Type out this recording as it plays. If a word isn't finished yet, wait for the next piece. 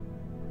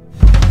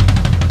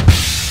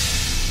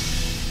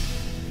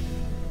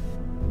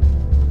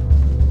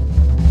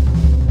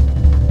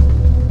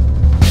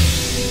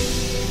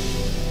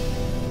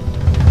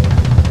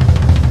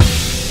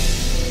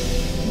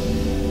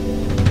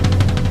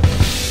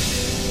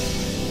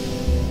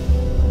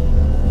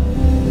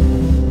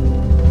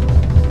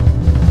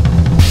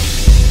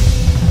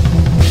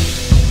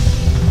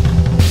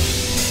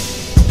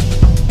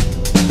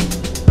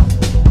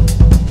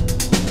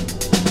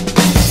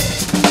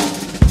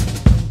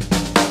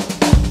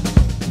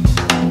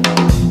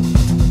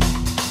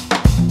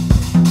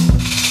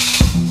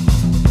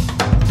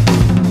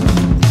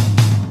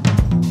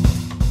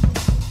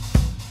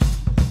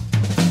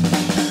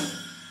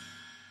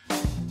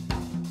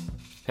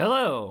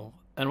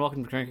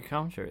welcome to Cranky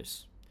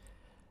Commentaries.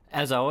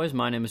 As always,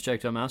 my name is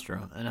Jake Del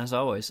Mastro, and as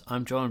always,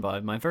 I'm joined by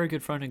my very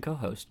good friend and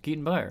co-host,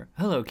 Keaton Byer.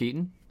 Hello,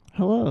 Keaton.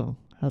 Hello.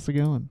 How's it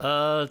going?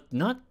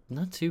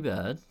 Not too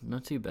bad.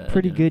 Not too bad.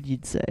 Pretty good,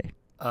 you'd say.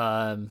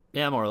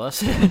 Yeah, more or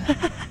less.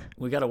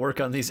 We got to work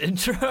on these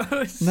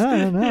intros.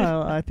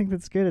 No. I think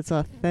that's good. It's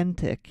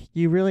authentic.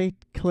 You really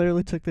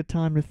clearly took the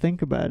time to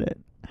think about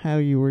it, how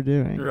you were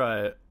doing.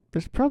 Right.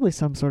 There's probably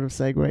some sort of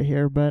segue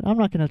here, but I'm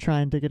not going to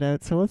try and dig it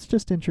out, so let's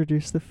just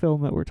introduce the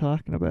film that we're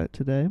talking about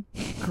today.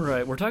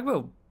 Right. We're talking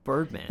about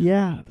Birdman.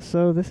 Yeah,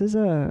 so this is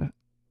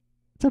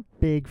it's a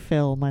big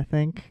film, I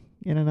think,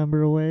 in a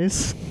number of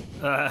ways.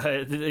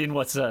 In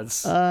what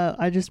sense?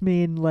 I just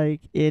mean,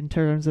 like, in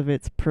terms of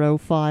its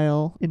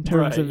profile, in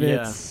terms of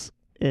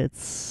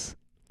its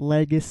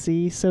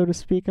legacy, so to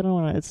speak. I don't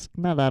want to, it's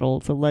not that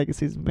old, so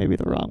legacy is maybe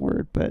the wrong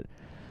word, but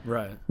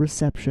right.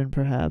 Reception,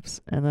 perhaps.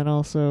 And then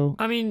also,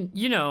 I mean,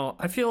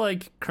 I feel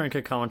like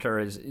Cranky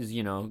Commentary is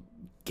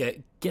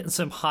getting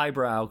some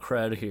highbrow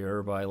cred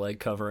here by, like,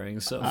 covering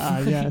some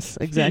yes,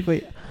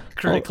 exactly.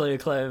 critically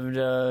acclaimed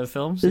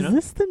films. Is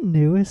this the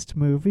newest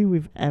movie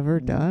we've ever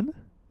done?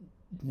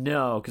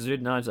 No, because we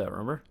did Knives Out,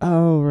 remember?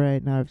 Oh,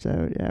 right, Knives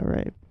Out. Yeah,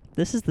 right.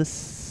 This is the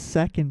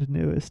second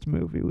newest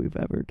movie we've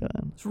ever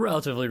done. It's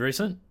relatively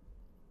recent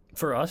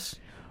for us.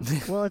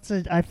 Well,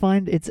 I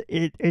find it's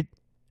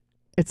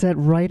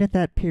right at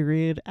that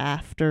period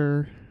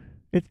after.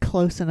 It's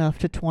close enough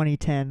to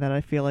 2010 that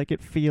I feel like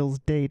it feels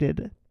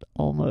dated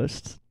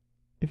almost,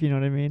 if you know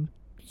what I mean.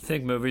 You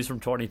think movies from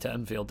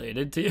 2010 feel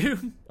dated to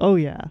you? Oh,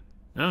 yeah.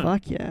 Oh.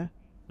 Fuck yeah.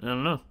 I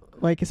don't know.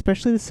 Like,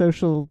 especially the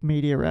social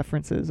media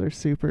references are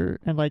super,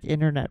 and, like,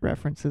 internet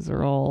references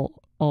are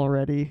all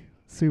already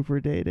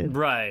super dated.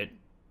 Right.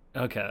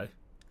 Okay.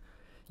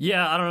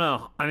 Yeah, I don't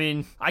know. I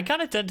mean, I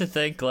kind of tend to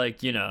think,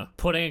 like,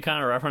 putting a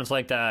kind of reference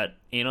like that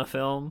in a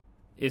film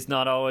is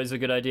not always a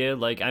good idea.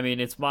 Like, I mean,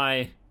 it's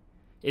my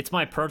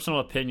personal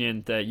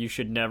opinion that you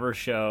should never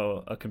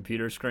show a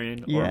computer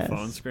screen or a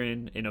phone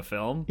screen in a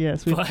film.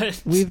 Yes,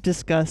 we've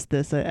discussed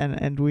this,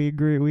 and we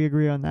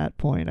agree on that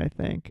point, I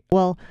think.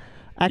 Well,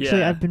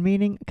 actually, I've been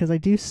meaning, because I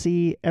do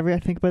see, I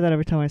think about that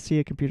every time I see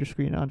a computer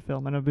screen on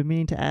film, and I've been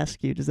meaning to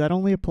ask you, does that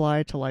only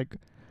apply to, like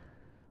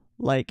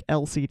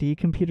LCD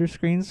computer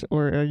screens,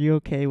 or are you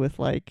okay with,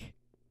 in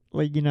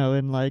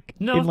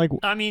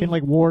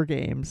war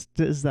games,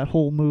 does that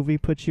whole movie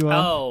put you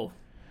off? Oh,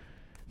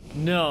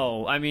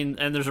 no, I mean,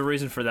 and there's a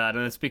reason for that,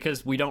 and it's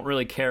because we don't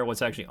really care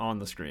what's actually on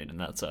the screen in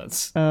that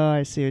sense. Oh,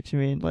 I see what you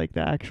mean, like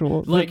the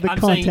actual the I'm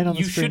content saying on the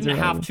you screen. shouldn't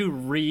have to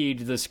read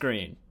the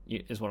screen,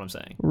 is what I'm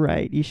saying.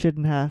 Right, you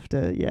shouldn't have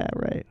to, yeah,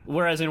 right.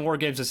 Whereas in war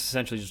games, it's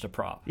essentially just a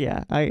prop.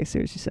 Yeah, I see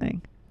what you're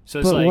saying. So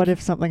it's but what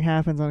if something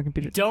happens on a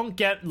computer?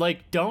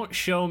 Don't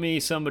show me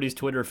somebody's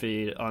Twitter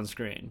feed on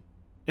screen,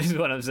 is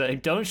what I'm saying.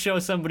 Don't show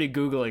somebody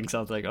Googling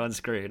something on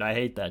screen. I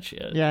hate that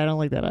shit. Yeah, I don't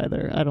like that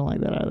either.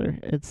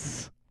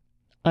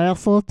 I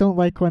also don't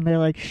like when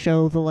they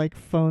show the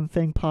phone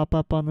thing pop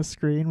up on the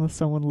screen with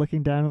someone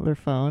looking down at their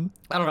phone.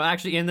 I don't know.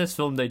 Actually, in this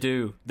film, they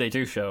do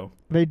show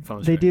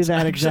phone they do screens,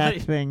 that actually.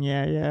 Exact thing.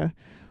 Yeah.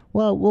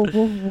 Well, we'll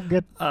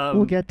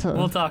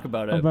talk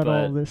about it about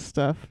all this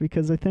stuff,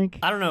 because I think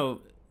I don't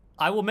know.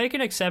 I will make an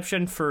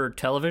exception for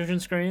television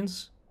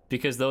screens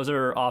because those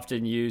are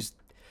often used.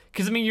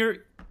 Because I mean,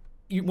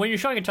 when you're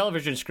showing a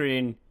television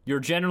screen, you're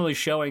generally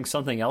showing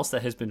something else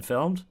that has been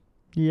filmed.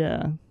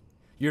 Yeah.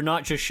 You're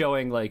not just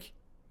showing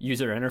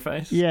user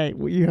interface. Yeah,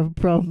 you have a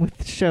problem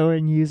with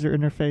showing user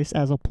interface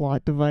as a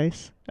plot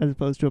device as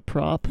opposed to a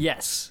prop.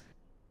 Yes,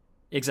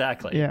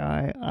 exactly.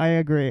 Yeah, I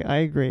agree.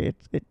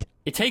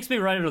 It takes me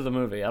right out of the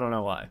movie. I don't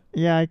know why.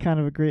 Yeah, I kind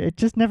of agree. It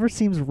just never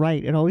seems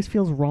right. It always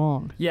feels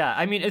wrong. Yeah,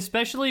 I mean,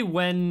 especially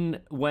when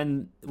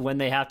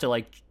they have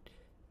to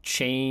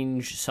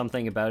change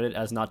something about it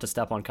as not to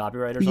step on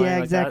copyright or something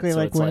like that. Yeah, exactly.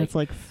 So When it's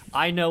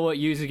I know what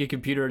using a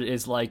computer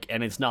is like,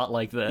 and it's not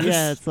like this.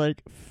 Yeah, it's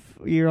like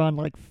you're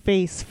on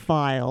face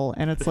file,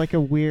 and it's a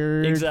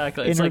weird.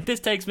 Exactly. It's this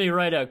takes me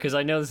right out because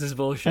I know this is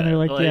bullshit.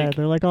 And they're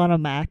they're on a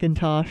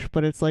Macintosh,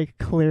 but it's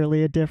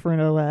clearly a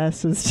different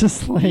OS. It's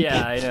just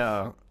Yeah, I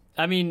know.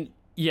 I mean,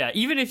 yeah,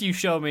 even if you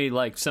show me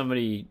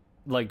somebody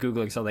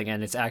Googling something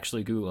and it's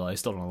actually Google, I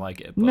still don't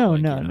like it. But,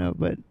 no,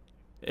 but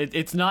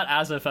it's not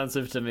as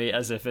offensive to me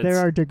as if it's there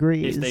are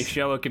degrees. If they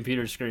show a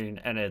computer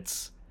screen and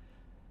it's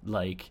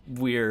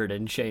weird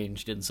and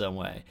changed in some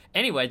way.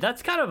 Anyway,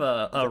 that's kind of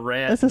a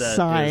rant. That's a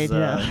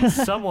side,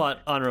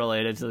 somewhat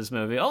unrelated to this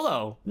movie,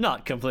 although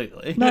not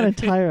completely. Not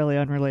entirely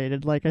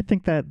unrelated. I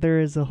think that there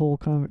is a whole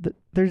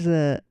there's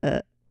a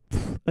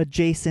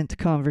adjacent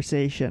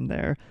conversation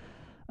there.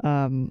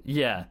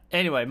 Yeah.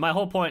 Anyway, my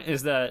whole point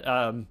is that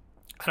I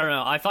don't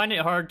know. I find it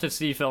hard to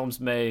see films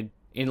made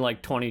in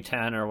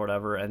 2010 or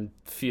whatever and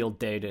feel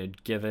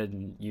dated,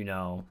 given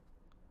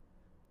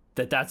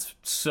that's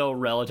so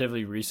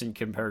relatively recent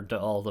compared to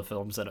all the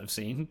films that I've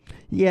seen.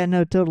 Yeah,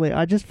 no, totally.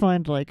 I just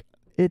find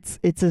it's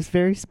a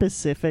very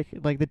specific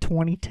the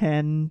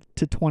 2010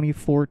 to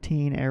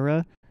 2014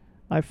 era.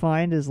 I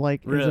find is really?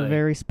 Is a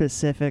very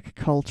specific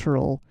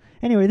cultural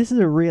Anyway, this is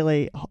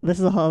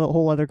a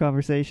whole other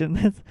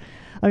conversation.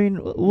 I mean,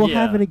 we'll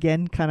have it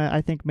again, kind of.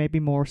 I think maybe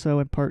more so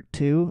in part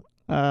 2.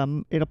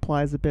 It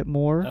applies a bit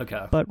more.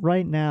 Okay. But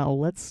right now,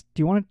 do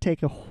you want to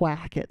take a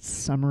whack at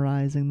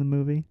summarizing the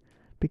movie?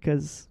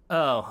 Because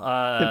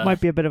it might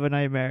be a bit of a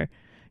nightmare.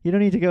 You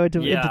don't need to go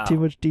into too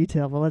much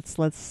detail, but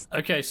let's.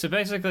 Okay, so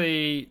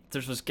basically,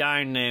 there's this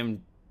guy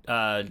named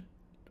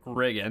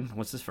Regan.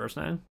 What's his first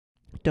name?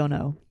 Don't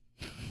know.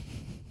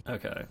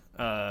 Okay.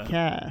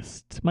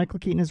 Cast. Michael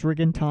Keaton is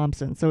Regan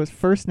Thompson. So his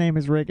first name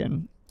is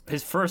Regan.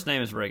 His first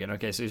name is Regan.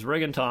 Okay, so he's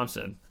Regan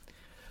Thompson.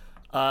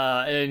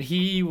 And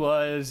he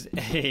was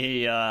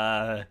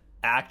a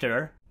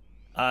actor.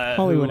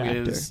 Hollywood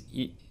actor.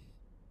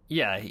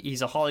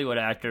 He's a Hollywood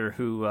actor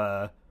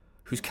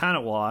who's kind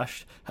of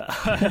washed.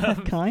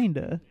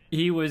 Kinda.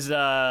 He was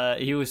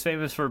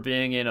famous for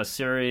being in a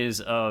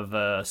series of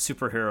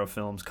superhero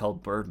films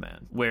called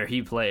Birdman, where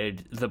he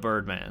played the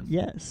Birdman.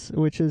 Yes,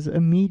 which is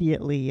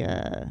immediately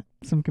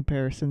some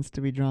comparisons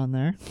to be drawn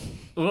there.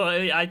 Well,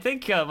 I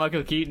think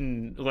Michael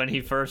Keaton, when he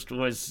first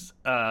was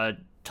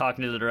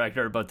talking to the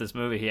director about this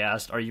movie, he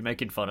asked, "Are you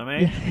making fun of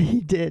me?" Yeah, he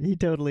did. He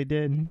totally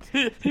did.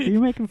 Are you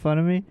making fun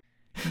of me?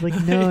 He's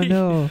like,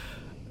 no.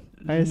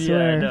 I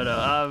swear. Yeah,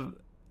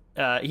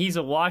 no. He's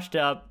a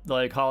washed-up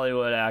like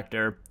Hollywood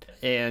actor,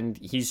 and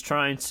he's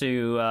trying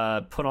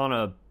to put on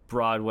a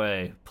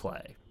Broadway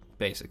play,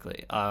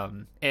 basically.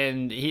 And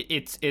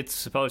it's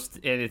supposed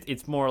to, and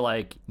it's more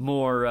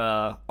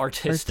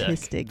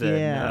artistic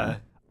than,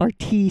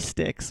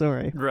 artistic.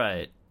 Sorry.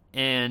 Right,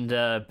 and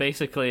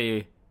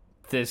basically,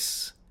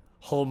 this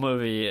whole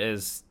movie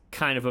is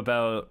kind of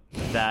about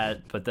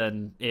that, but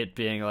then it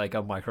being like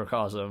a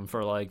microcosm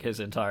for like his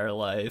entire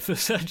life,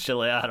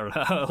 essentially. I don't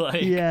know.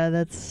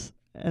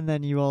 And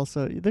then you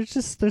also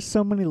there's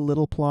so many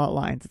little plot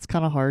lines. It's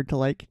kind of hard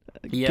to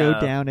go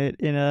down it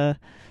in a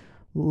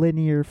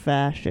linear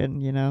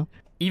fashion, you know.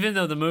 Even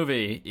though the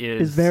movie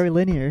is very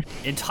linear,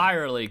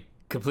 entirely,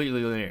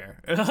 completely linear.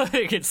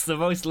 Like it's the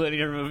most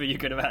linear movie you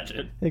could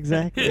imagine.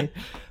 Exactly.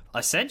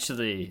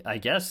 Essentially, I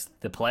guess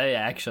the play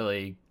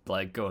actually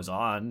goes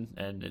on,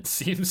 and it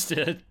seems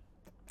to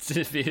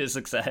be a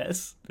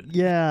success.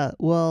 Yeah.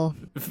 Well.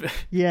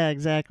 Yeah.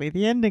 Exactly.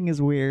 The ending is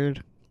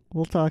weird.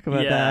 We'll talk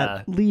about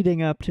that.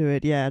 Leading up to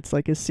it, it's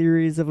like a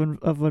series of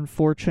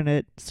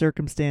unfortunate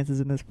circumstances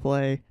in this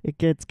play. It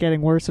gets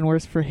getting worse and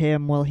worse for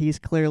him while he's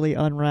clearly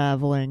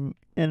unraveling,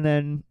 and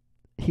then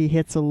he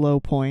hits a low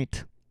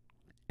point,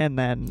 and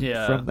then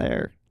from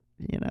there,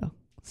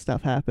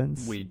 stuff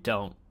happens. We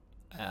don't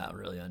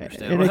really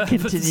understand. And what it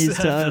continues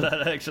after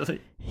that,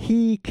 actually.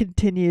 He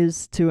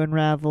continues to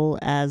unravel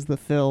as the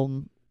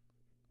film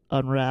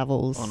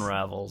unravels.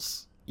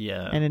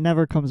 Yeah, and it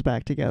never comes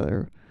back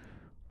together.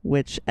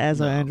 Which,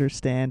 as I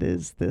understand,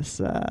 is this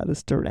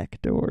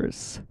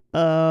director's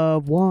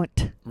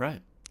want.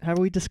 Right. Have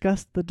we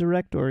discussed the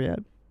director yet?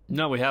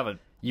 No, we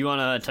haven't. You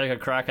want to take a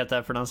crack at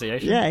that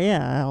pronunciation?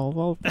 Yeah.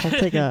 I'll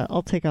take a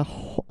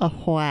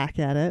whack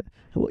at it.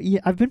 Well, yeah,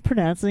 I've been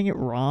pronouncing it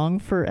wrong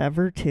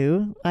forever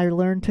too. I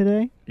learned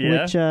today,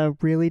 which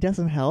really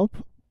doesn't help.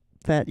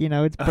 That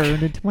it's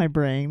burned into my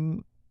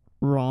brain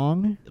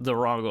wrong. The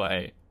wrong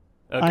way.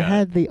 Okay. I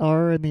had the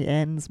R and the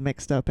N's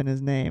mixed up in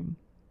his name.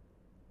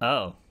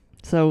 Oh.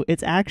 So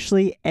it's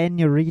actually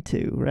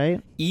Iñárritu,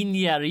 right?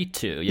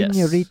 Iñárritu, yes.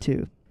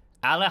 Iñárritu.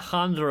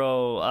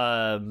 Alejandro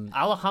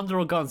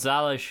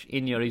González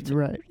Iñárritu.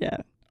 Right,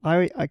 yeah.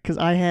 Because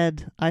I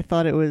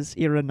thought it was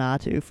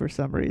Iñárritu for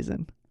some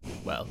reason.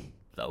 Well,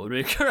 that would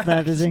be correct.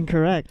 That is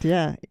incorrect,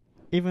 yeah.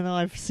 Even though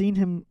I've seen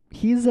him,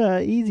 he's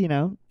a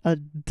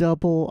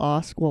double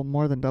Oscar, well,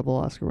 more than double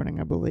Oscar winning,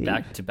 I believe.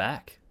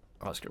 Back-to-back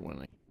Oscar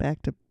winning.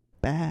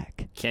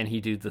 Back-to-back. Can he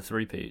do the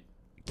three-peat?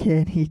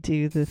 Can he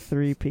do the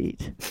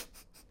three-peat?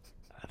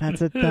 That's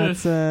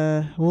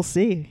we'll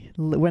see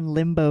when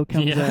Limbo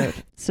comes out.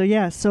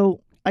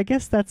 So I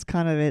guess that's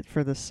kind of it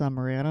for the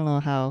summary. I don't know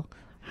how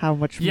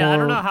much more. Yeah, I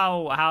don't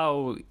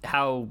know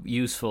how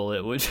useful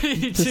it would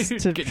be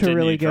to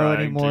really go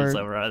any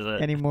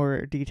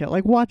more detail.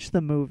 Like, watch the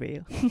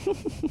movie.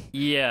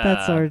 Yeah,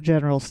 that's our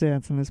general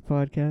stance on this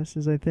podcast.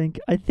 Is I think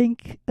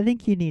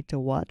you need to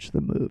watch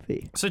the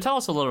movie. So tell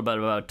us a little bit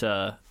about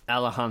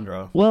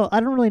Alejandro. Well,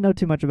 I don't really know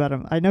too much about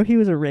him. I know he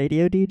was a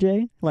radio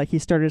DJ. Like, he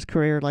started his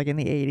career in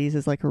the 80s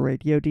as a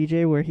radio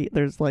DJ, where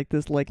there's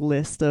this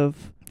list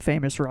of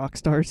famous rock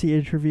stars he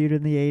interviewed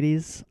in the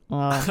 80s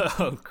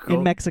cool.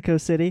 in Mexico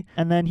City.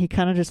 And then he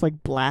kind of just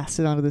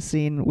blasted onto the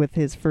scene with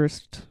his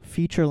first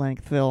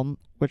feature-length film,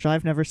 which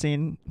I've never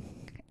seen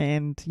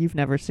and you've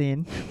never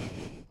seen.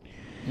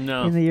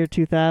 No. In the year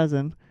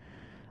 2000,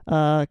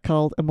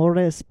 called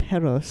Amores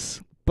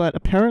Perros. But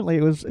apparently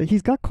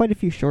he's got quite a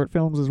few short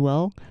films as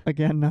well.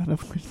 Again, none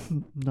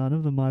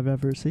of them I've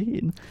ever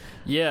seen.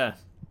 Yeah.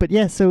 But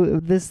yeah, so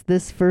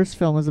this first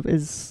film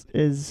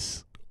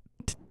is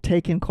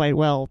taken quite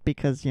well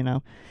because,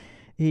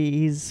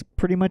 he's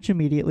pretty much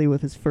immediately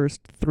with his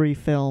first 3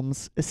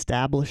 films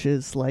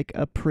establishes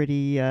a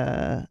pretty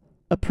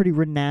a pretty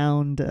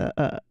renowned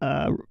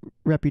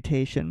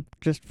reputation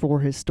just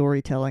for his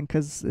storytelling,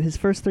 because his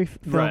first three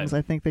films,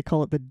 I think they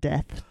call it the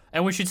death.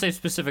 And we should say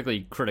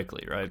specifically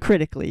critically, right?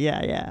 Critically,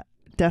 yeah.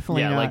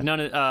 Definitely not. Like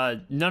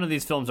none of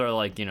these films are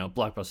like,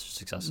 blockbuster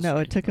successes. No,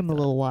 it took him a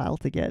little while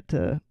to get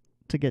to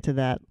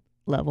that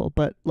level,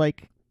 but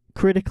like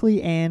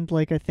critically and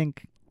like I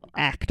think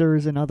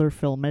actors and other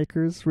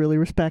filmmakers really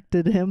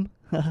respected him.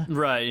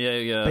 Right,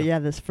 yeah. But yeah,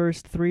 this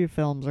first three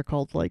films are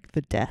called like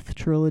the Death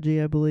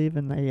Trilogy, I believe,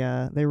 and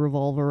they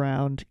revolve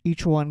around,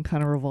 each one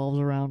kind of revolves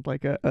around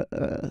like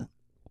a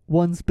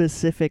one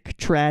specific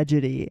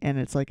tragedy, and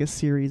it's like a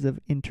series of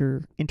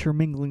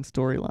intermingling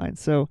storylines.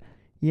 So,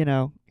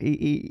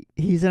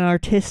 he's an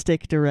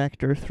artistic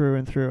director through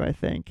and through, I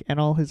think, and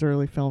all his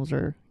early films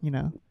are,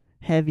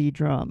 heavy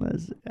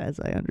dramas, as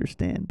I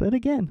understand. But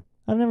again,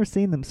 I've never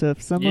seen them, so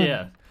if someone...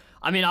 Yeah.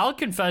 I mean, I'll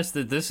confess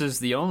that this is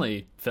the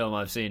only film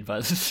I've seen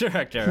by this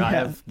director.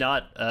 Yeah.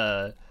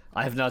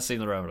 I have not seen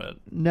The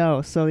Revenant.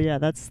 No, so yeah,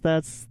 that's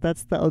the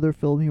other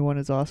film he won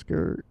his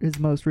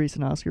most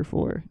recent Oscar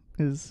for,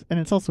 and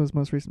it's also his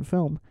most recent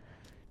film,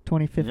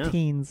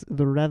 2015's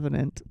The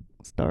Revenant,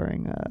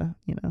 starring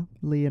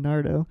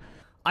Leonardo.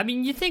 I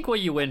mean, you think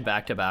when you win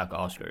back-to-back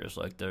Oscars,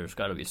 like, there's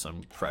got to be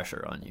some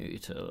pressure on you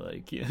to,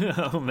 like,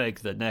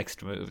 make the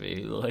next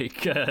movie,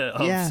 like,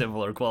 of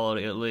similar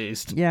quality at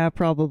least. Yeah,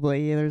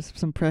 probably. Yeah, there's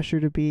some pressure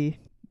to be,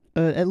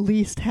 at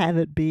least have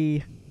it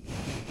be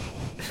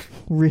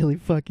really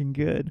fucking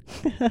good.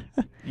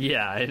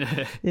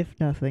 Yeah. If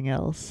nothing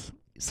else.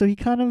 So he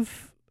kind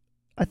of,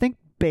 I think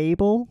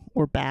Babel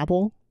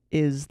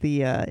is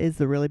the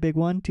really big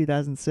one,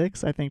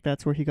 2006. I think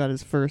that's where he got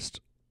his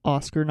first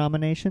Oscar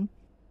nomination.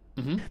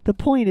 Mm-hmm. The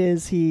point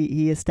is,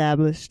 he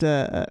established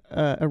a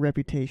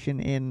reputation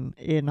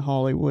in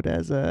Hollywood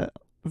as a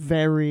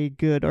very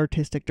good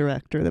artistic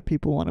director that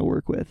people want to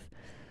work with.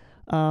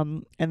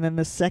 And then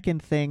the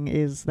second thing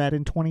is that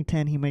in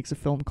 2010 he makes a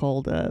film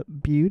called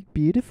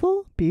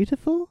Biutiful,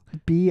 Biutiful.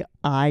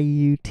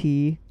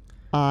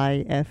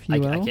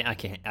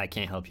 I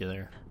can't help you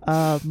there.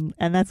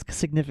 And that's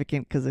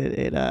significant because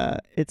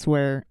it's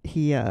where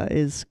he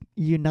is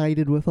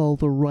united with all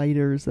the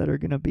writers that are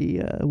going to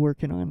be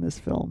working on this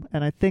film,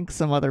 and I think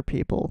some other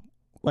people,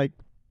 like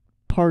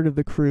part of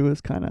the crew,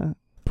 is kind of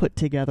put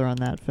together on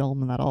that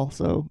film, and that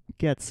also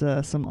gets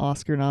some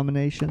Oscar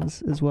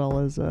nominations, as well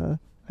as I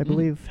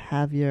believe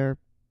Javier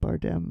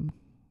Bardem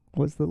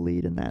was the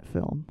lead in that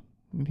film,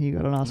 and he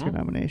got an Oscar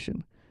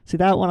nomination. See,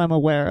 that one I'm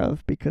aware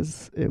of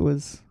because it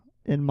was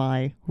in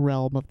my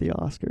realm of the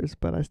Oscars,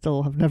 but I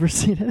still have never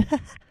seen it.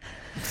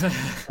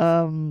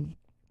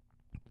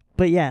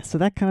 But yeah, so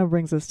that kind of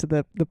brings us to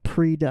the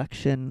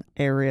pre-production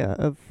area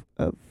of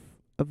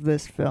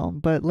this film.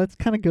 But let's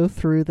kind of go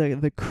through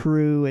the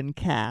crew and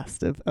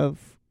cast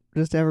of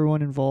just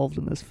everyone involved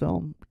in this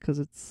film, because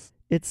it's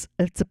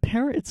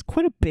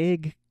quite a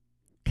big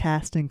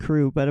cast and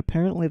crew, but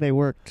apparently they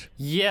worked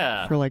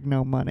for like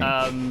no money.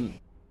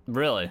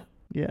 Really?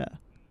 Yeah.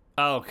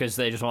 Oh, because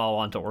they just all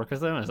want to work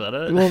with them? Is that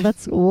it? Well,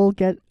 we'll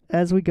get,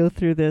 as we go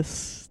through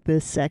this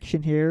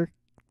section here,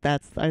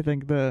 that's, I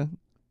think, the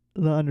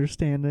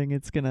understanding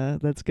that's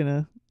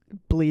gonna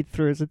bleed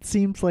through, is it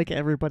seems like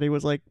everybody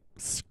was like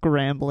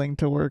scrambling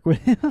to work with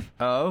him.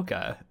 Oh,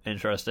 okay.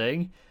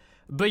 Interesting.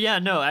 But yeah,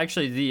 no,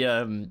 actually the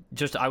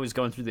I was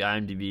going through the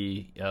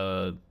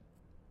IMDb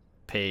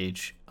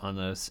page on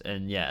this,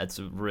 and yeah, it's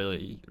a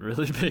really,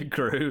 really big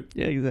crew.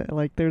 Yeah, exactly.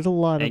 Like there's a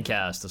lot and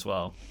cast as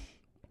well.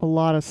 A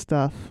lot of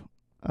stuff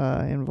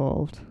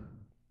involved.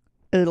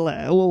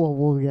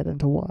 We'll get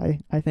into why,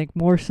 I think,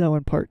 more so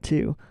in part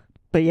 2.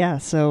 But yeah,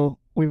 so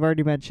we've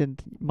already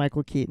mentioned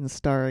Michael Keaton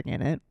starring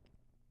in it,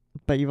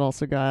 but you've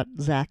also got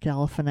Zach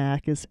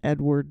Galifianakis,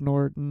 Edward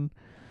Norton,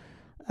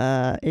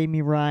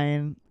 Amy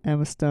Ryan,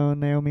 Emma Stone,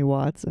 Naomi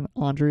Watts, and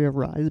Andrea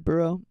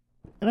Riseborough.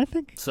 And I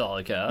think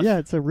solid cast. Yeah,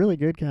 it's a really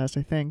good cast,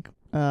 I think.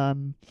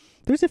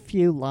 There's a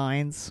few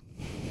lines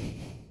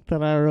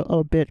that are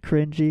a bit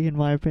cringy in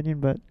my opinion,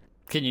 but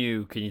Can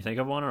you think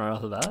of one right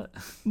off the bat?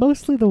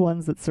 Mostly the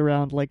ones that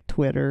surround like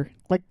Twitter,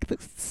 like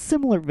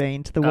similar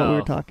vein to what we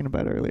were talking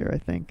about earlier, I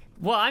think.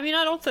 Well, I mean,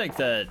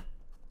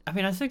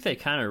 I think they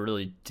kind of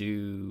really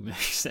do make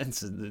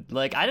sense.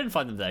 Like, I didn't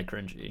find them that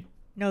cringy.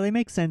 No, they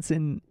make sense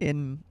in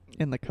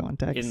the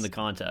context. In the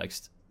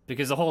context,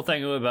 because the whole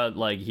thing about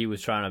like he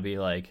was trying to be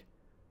like,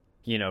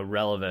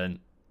 relevant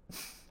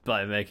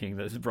by making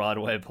this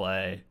Broadway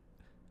play,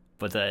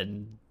 but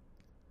then,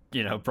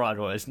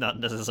 Broadway is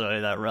not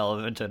necessarily that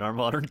relevant in our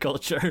modern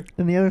culture.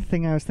 And the other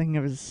thing I was thinking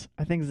of is,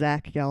 I think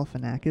Zach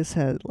Galifianakis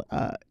had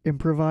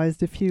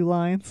improvised a few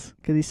lines,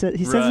 because he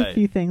says a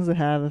few things that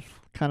have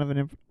kind of an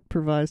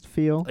improvised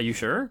feel. Are you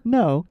sure?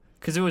 No,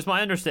 because it was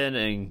my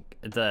understanding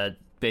that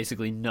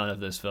basically none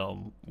of this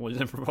film was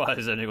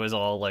improvised, and it was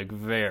all like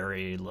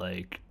very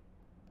like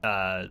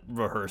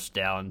rehearsed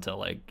down to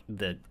like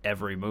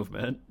every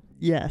movement.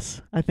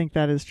 Yes, I think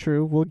that is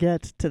true. We'll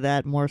get to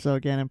that more so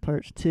again in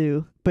part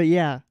 2. But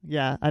yeah,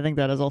 I think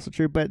that is also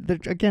true. But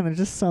there's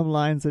just some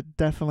lines that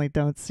definitely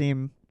don't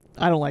seem...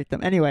 I don't like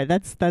them. Anyway,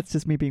 that's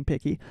just me being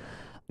picky.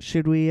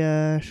 should we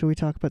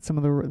talk about some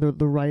of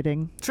the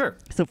writing? Sure.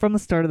 So from the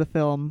start of the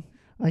film,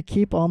 I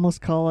keep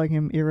almost calling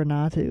him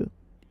Iñárritu.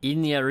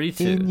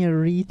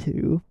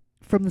 Iñárritu.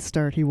 From the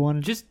start, he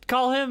wanted... Just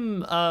call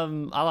him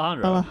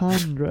Alejandro.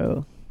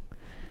 Alejandro.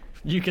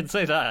 You can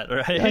say that,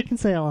 right? I can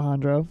say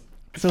Alejandro.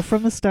 So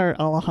from the start,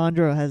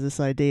 Alejandro has this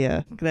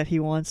idea that he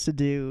wants to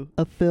do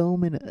a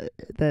film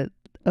that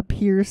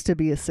appears to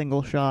be a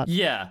single shot.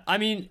 Yeah, I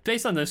mean,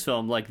 based on this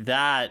film, like,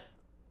 that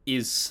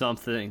is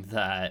something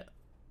that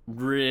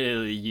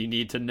really you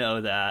need to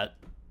know that.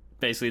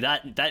 Basically,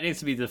 that needs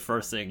to be the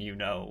first thing you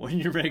know when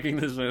you're making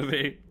this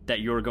movie, that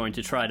you're going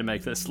to try to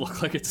make this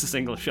look like it's a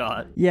single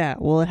shot. Yeah,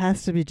 well, it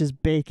has to be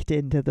just baked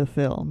into the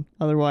film.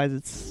 Otherwise,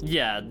 it's...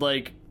 Yeah,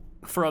 like,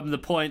 from the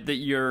point that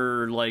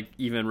you're, like,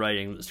 even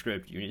writing the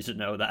script, you need to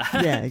know that.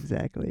 Yeah,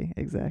 exactly.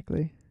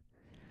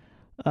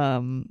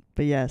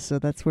 But yeah, so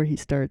that's where he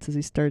starts, is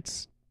he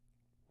starts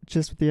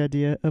just with the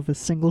idea of a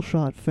single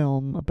shot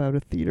film about a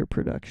theater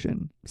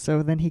production.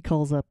 So then he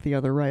calls up the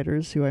other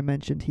writers who I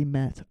mentioned he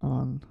met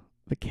on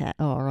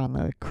on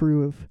the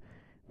crew of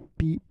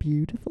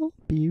Beautiful?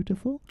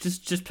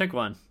 Just pick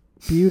one.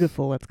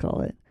 Beautiful, let's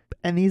call it.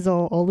 And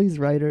all these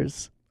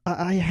writers,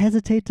 I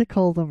hesitate to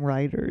call them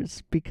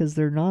writers because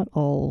they're not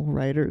all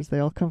writers. They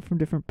all come from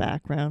different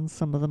backgrounds.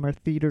 Some of them are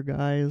theater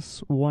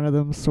guys. One of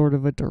them's sort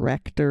of a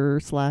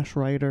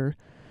director/writer.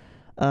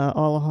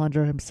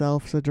 Alejandro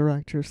himself's a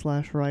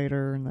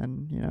director/writer, and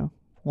then,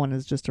 one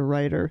is just a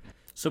writer.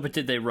 So, but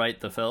did they write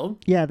the film?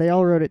 Yeah, they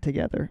all wrote it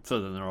together.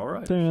 So then they're all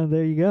right. So,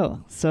 there you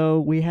go. So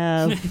we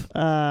have,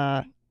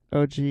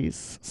 oh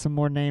geez, some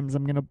more names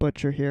I'm going to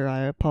butcher here.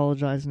 I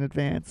apologize in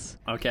advance.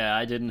 Okay,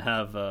 I didn't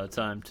have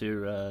time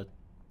to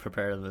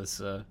prepare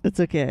this. It's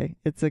okay.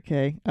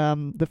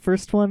 The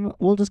first one,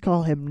 we'll just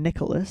call him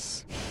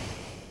Nicholas.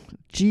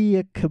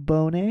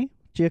 Giacobone.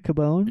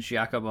 Nicholas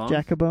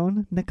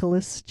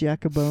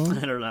Giacobone.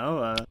 I don't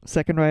know.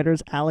 Second writer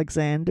is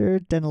Alexander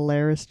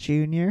Denileris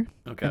Jr.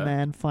 Okay. And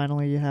then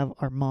finally you have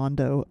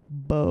Armando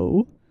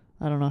Bo.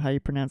 I don't know how you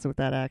pronounce it with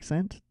that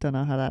accent. Don't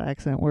know how that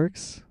accent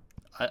works.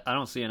 I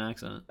don't see an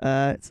accent.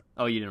 You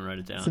didn't write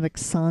it down. It's an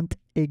accent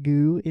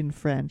aigu in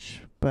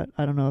French, but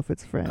I don't know if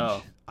it's French.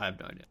 Oh, I have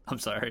no idea. I'm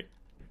sorry.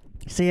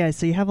 So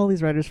you have all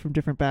these writers from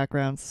different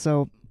backgrounds.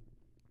 So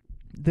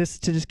this,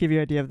 to just give you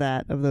an idea of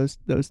those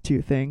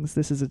two things,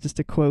 this is just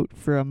a quote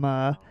from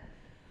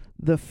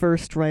the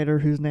first writer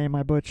whose name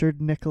I butchered,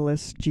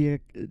 Nicholas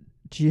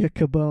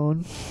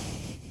Giacobone.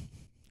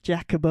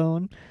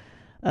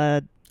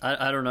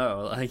 I don't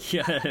know. Like,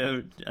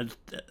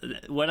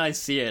 when I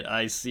see it,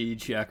 I see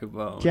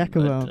Giacobone.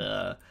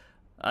 But,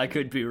 I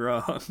could be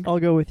wrong. I'll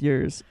go with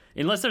yours.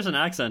 Unless there's an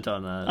accent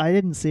on that. I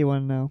didn't see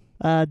one, no.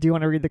 Do you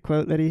want to read the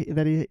quote that he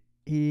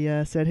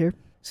said here?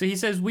 So he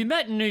says, "We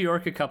met in New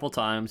York a couple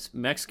times,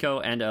 Mexico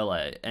and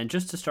LA, and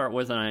just to start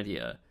with an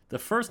idea, the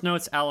first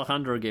notes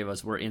Alejandro gave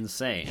us were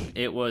insane.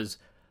 It was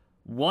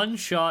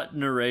one-shot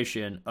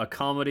narration, a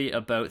comedy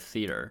about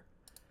theater.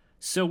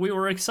 So we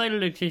were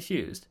excited and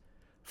confused.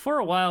 For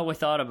a while we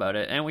thought about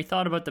it, and we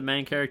thought about the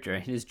main character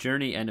and his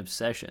journey and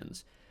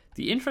obsessions.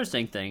 The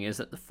interesting thing is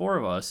that the four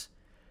of us,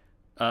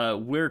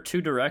 we're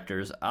two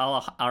directors,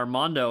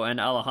 Armando and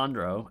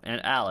Alejandro,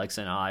 and Alex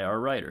and I are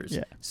writers.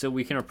 Yeah. So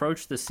we can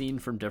approach the scene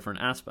from different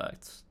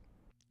aspects."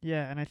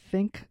 Yeah, and I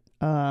think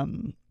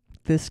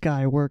this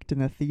guy worked in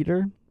the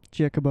theater,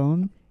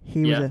 Giacobone.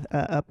 He was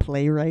a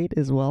playwright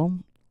as well,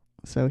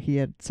 so he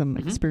had some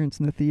experience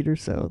in the theater,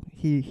 so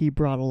he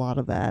brought a lot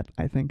of that,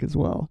 I think, as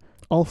well.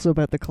 Also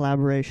about the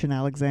collaboration,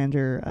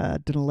 Alexander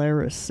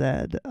Denileris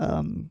said,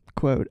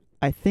 quote,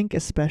 "I think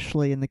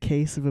especially in the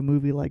case of a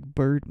movie like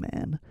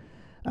Birdman,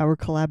 our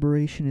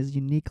collaboration is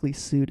uniquely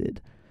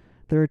suited.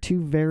 There are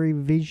two very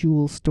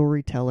visual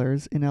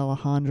storytellers in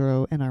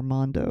Alejandro and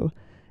Armando,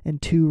 and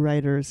two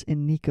writers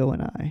in Nico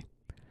and I.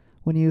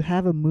 When you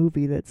have a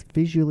movie that's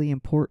visually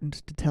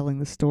important to telling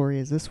the story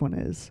as this one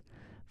is,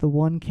 the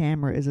one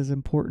camera is as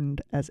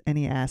important as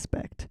any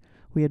aspect.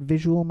 We had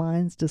visual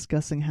minds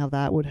discussing how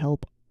that would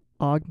help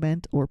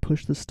augment or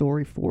push the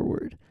story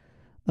forward.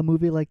 A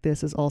movie like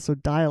this is also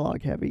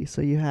dialogue heavy,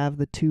 so you have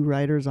the two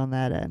writers on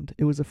that end.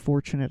 It was a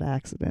fortunate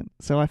accident."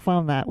 So I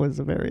found I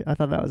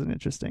thought that was an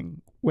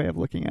interesting way of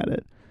looking at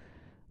it.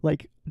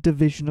 Like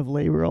division of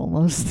labor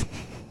almost.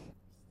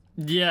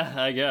 Yeah,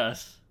 I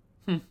guess.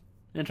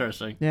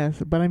 Interesting. Yeah,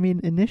 but I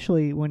mean,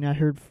 initially when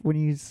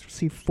you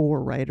see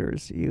four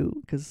writers,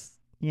 because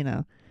they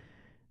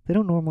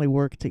don't normally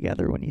work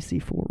together when you see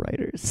four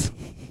writers.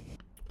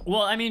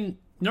 Well, I mean,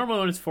 normally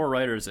when it's four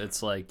writers,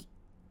 it's like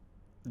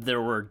they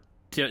wrote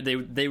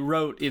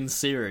in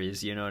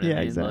series, you know what I mean?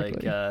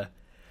 Exactly.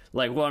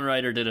 Like one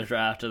writer did a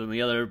draft, and then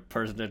the other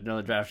person did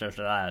another draft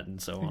after that,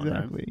 and so on.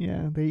 Exactly.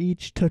 Yeah, they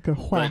each took a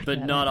whack.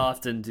 But not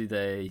often do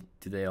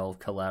they all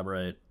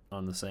collaborate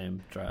on the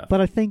same draft.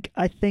 But I think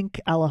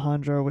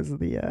Alejandro was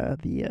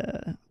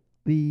the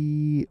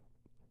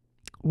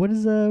what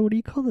do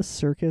you call the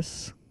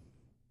circus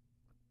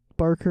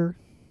barker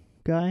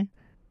guy?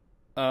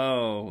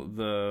 Oh,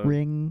 the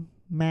ring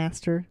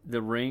master.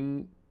 The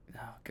ring.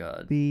 Oh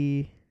God.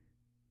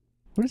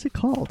 What is it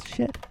called?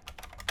 Shit.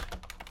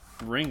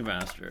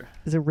 Ringmaster.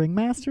 Is it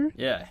Ringmaster?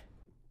 Yeah.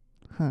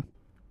 Huh.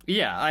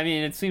 Yeah, I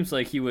mean, it seems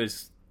like he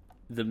was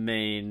the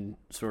main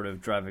sort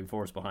of driving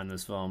force behind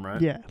this film, right?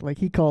 Yeah, like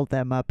he called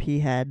them up. He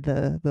had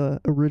the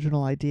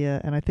original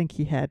idea, and I think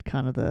he had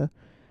kind of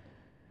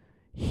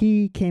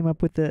he came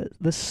up with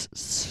the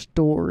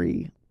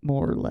story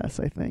more or less,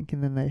 I think,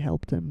 and then they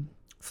helped him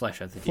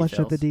flesh out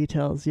the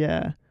details.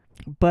 Yeah,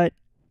 but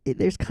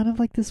there's kind of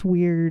like this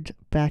weird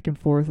back and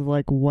forth of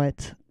like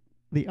what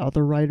the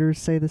other writers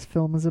say this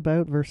film is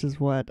about versus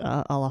what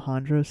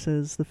Alejandro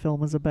says the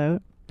film is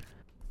about.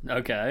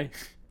 Okay.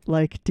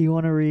 Like, do you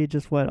want to read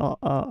just what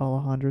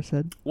Alejandro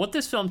said? What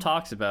this film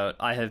talks about,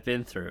 I have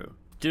been through.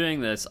 Doing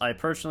this, I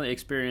personally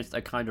experienced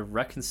a kind of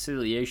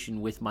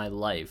reconciliation with my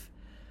life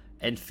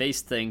and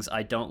faced things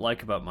I don't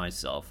like about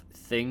myself,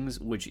 things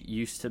which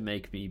used to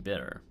make me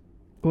bitter.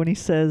 When he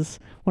says,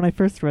 when I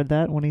first read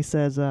that, when he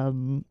says,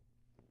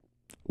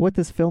 what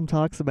this film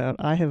talks about,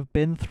 I have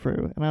been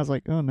through, and I was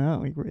like, oh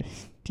no,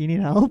 do you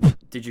need help?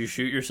 Did you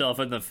shoot yourself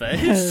in the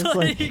face?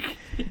 like,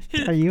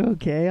 are you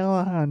okay,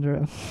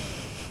 Alejandro?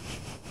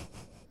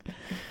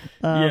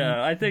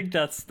 Yeah, I think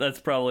that's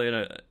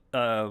probably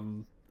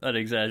an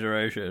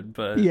exaggeration,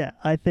 but yeah,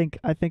 I think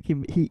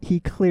he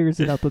clears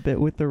it up a bit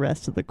with the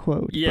rest of the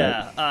quote.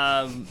 Yeah.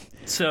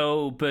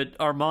 But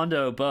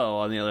Armando Bo,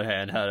 on the other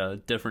hand, had a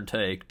different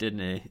take, didn't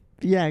he?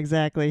 Yeah,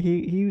 exactly.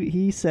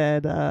 He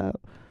said,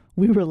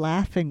 we were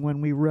laughing when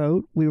we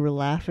wrote, we were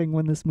laughing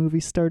when this movie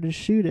started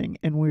shooting,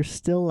 and we're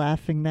still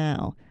laughing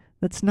now.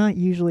 That's not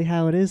usually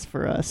how it is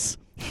for us.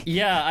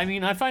 Yeah, I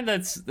mean, I find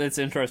that's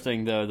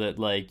interesting though, that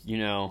like, you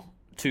know,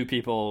 two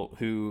people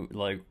who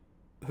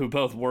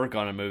both work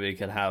on a movie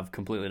can have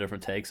completely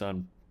different takes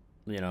on,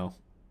 you know,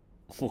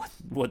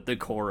 what the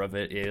core of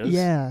it is.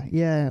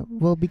 Yeah.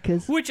 Well,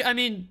 because which, I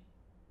mean,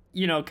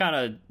 you know, kind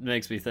of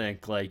makes me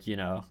think, like, you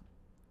know,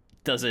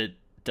 does it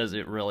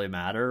really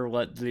matter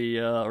what the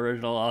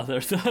original author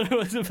thought it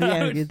was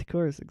about? Yeah, of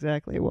course,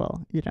 exactly.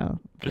 Well, you know,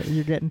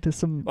 you're getting to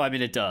some. Well, I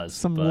mean, it does.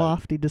 Some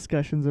lofty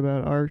discussions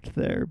about art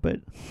there, but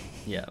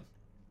yeah.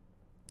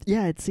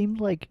 Yeah, it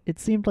seemed like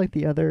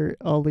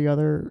all the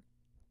other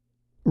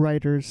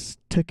writers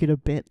took it a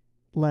bit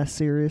less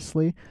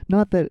seriously.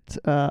 Not that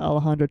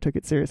Alejandro took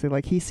it seriously.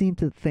 Like, he seemed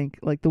to think,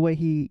 like, the way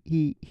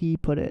he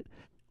put it,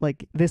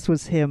 like, this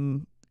was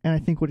him, and I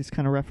think what he's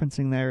kind of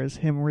referencing there is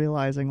him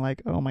realizing,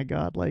 like, oh my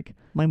god, like,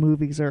 my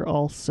movies are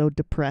all so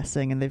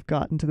depressing, and they've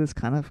gotten to this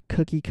kind of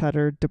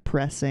cookie-cutter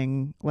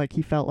depressing, like,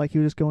 he felt like he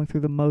was going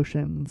through the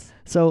motions.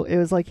 So it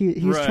was like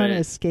he was trying to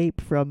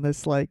escape from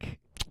this, like,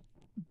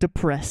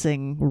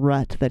 depressing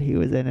rut that he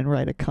was in and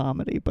write a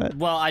comedy. But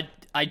well,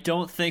 I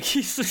don't think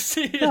he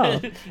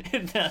succeeded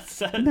in that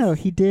sense. No,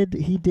 he did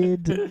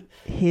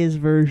his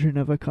version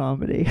of a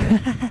comedy.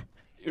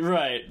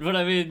 Right, but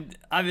I mean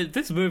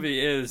this movie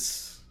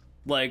is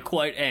like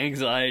quite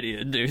anxiety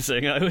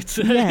inducing, I would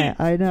say. Yeah,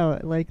 I know.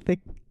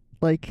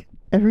 Like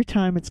every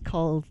time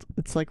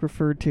it's like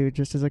referred to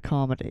just as a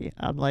comedy,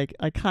 I'm like,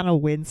 I kind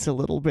of wince a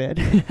little bit.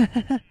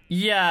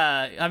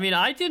 Yeah, I mean,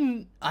 I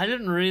didn't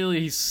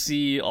really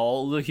see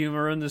all the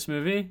humor in this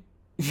movie.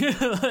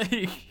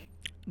 Like,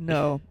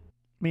 no,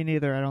 me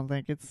neither. I don't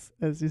think it's,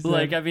 as you said.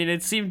 Like, I mean,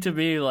 it seemed to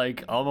be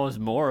like almost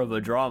more of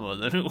a drama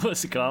than it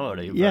was a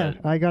comedy. But yeah,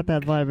 I got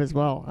that vibe as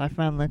well. I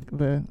found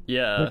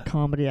the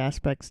comedy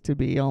aspects to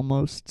be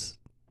almost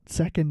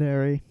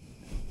secondary.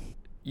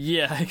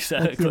 Yeah,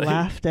 exactly.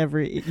 Like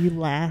you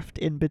laughed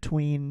in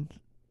between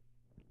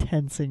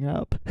tensing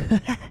up.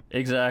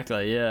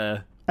 Exactly,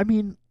 yeah. I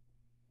mean,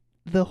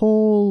 the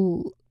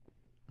whole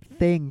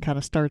thing kind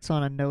of starts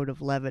on a note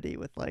of levity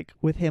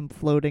with him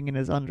floating in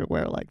his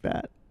underwear like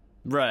that.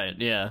 Right,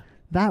 yeah.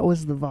 That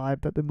was the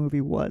vibe that the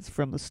movie was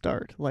from the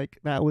start. Like,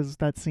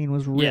 that scene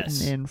was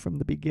written in from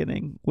the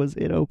beginning, was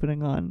it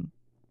opening on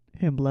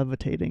him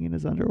levitating in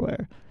his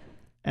underwear.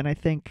 And I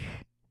think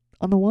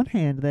on the one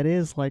hand that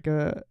is like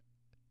there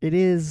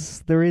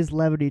is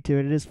levity to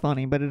it. It is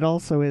funny, but it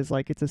also is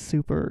like, it's a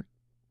super.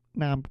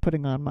 Now I'm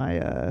putting on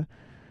my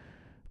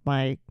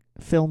my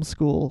film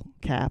school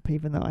cap,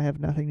 even though I have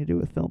nothing to do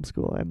with film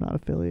school. I'm not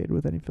affiliated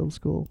with any film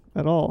school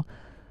at all.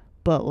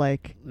 But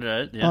like,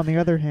 right, yeah. On the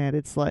other hand,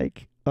 it's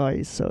like, oh,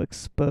 he's so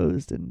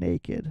exposed and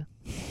naked.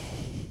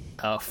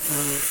 Oh.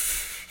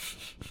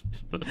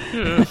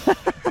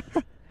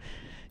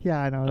 Yeah,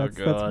 I know.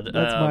 That's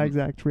my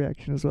exact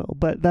reaction as well.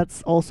 But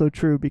that's also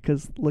true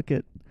because look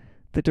at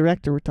the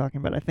director we're talking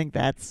about. I think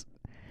that's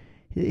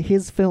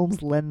his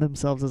films lend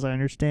themselves, as I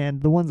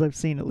understand, the ones I've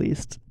seen at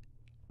least,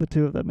 the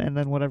two of them, and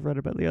then what I've read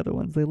about the other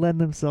ones, they lend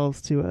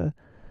themselves to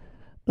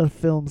a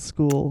film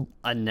school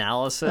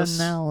analysis.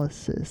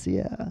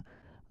 Yeah,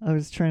 I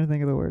was trying to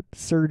think of the word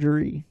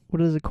surgery. What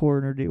does a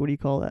coroner do? What do you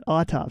call that?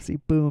 Autopsy.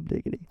 Boom,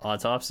 diggity.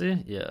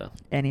 Autopsy. Yeah.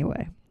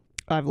 Anyway,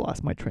 I've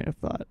lost my train of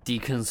thought.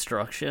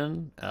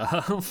 Deconstruction.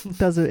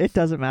 It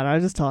doesn't matter. I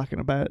was just talking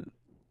about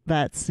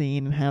that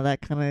scene and how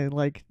that kind of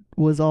like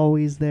was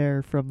always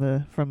there from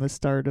the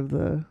start of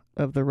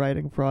the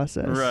writing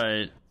process.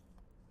 Right.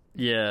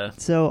 Yeah.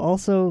 So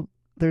also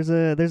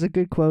there's a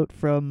good quote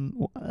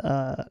from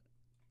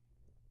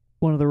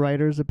one of the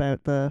writers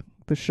about the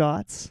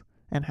shots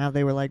and how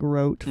they were like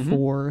wrote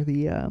for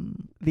the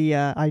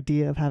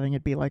idea of having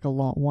it be like a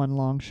one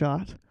long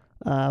shot.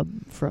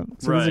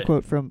 There's a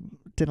quote from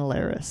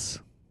Dinelaris,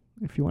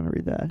 if you want to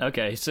read that.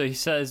 Okay, so he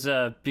says,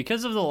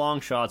 because of the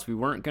long shots, we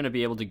weren't going to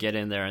be able to get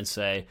in there and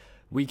say,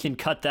 we can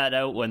cut that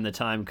out when the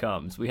time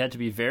comes. We had to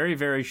be very,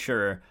 very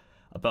sure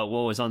about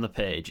what was on the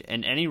page.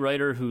 And any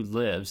writer who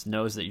lives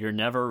knows that you're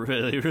never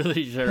really,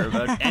 really sure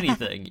about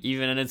anything,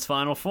 even in its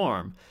final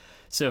form.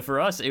 So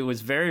for us, it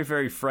was very,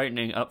 very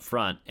frightening up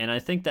front. And I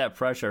think that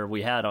pressure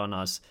we had on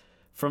us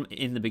from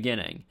in the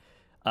beginning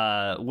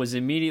was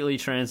immediately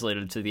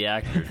translated to the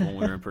actors when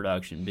we were in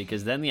production,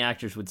 because then the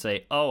actors would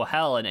say, oh,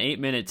 hell, an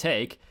 8-minute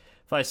take.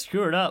 If I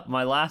screw up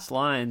my last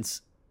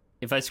lines,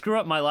 and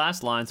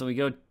we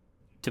go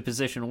to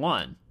position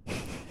 1.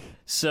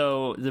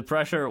 So the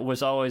pressure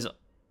was always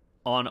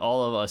on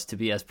all of us to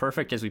be as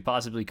perfect as we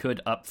possibly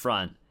could up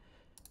front.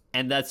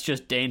 And that's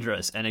just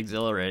dangerous and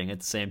exhilarating at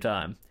the same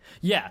time.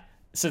 Yeah.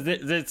 So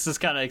this just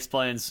kind of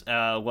explains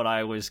what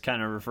I was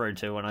kind of referring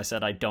to when I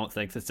said I don't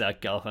think that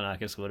Zach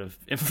Galifianakis would have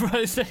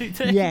improvised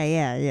anything.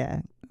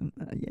 Yeah.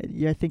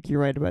 I think you're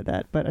right about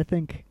that. But I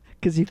think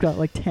because you've got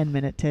like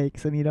 10-minute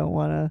takes and you don't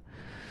want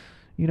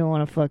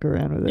to fuck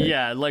around with it.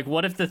 Yeah, like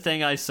what if the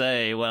thing I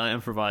say when I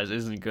improvise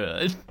isn't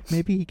good?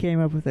 Maybe he came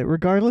up with it.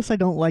 Regardless, I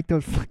don't like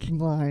those fucking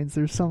lines.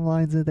 There's some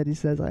lines in it that he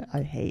says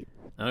I hate.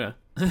 Okay.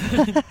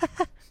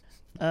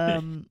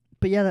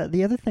 But yeah,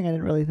 the other thing I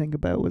didn't really think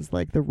about was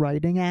like the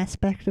writing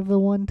aspect of the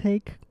one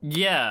take.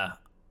 Yeah.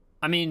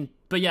 I mean,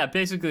 but yeah,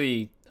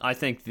 basically I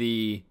think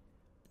the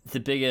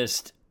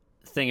biggest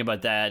thing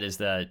about that is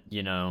that,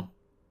 you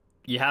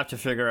have to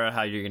figure out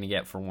how you're going to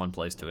get from one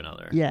place to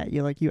another. Yeah,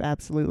 you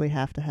absolutely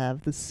have to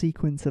have the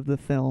sequence of the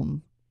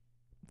film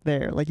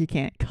there. Like, you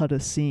can't cut a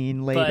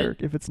scene later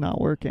if it's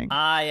not working.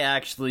 I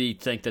actually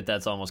think that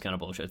that's almost kind of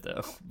bullshit,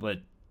 though,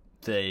 what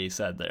they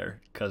said there,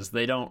 because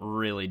they don't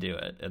really do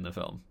it in the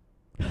film.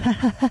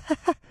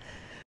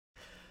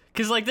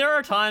 Because, like, there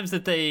are times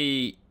that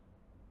they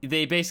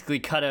basically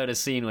cut out a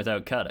scene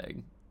without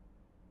cutting.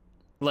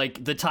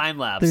 Like, the time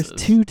lapses.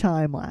 There's 2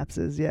 time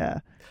lapses, yeah.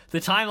 The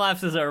time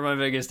lapses are my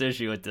biggest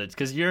issue with this,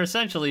 because you're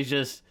essentially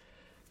just...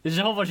 There's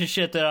a whole bunch of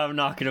shit that I'm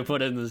not going to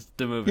put in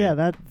the movie.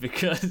 Yeah,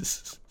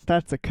 because...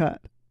 That's a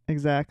cut.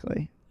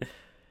 Exactly.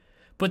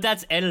 But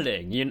that's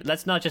editing.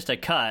 That's not just a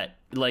cut.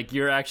 Like,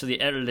 you're actually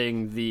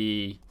editing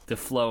the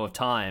flow of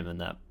time in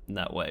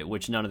that way,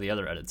 which none of the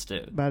other edits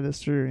do. That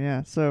is true,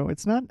 yeah. So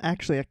it's not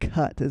actually a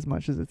cut as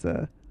much as it's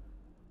a...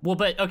 Well,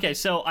 but, okay,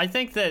 so I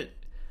think that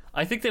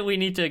we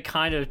need to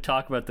kind of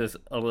talk about this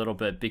a little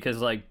bit, because,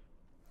 like,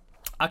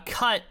 a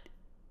cut...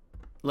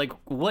 Like,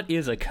 what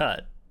is a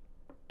cut?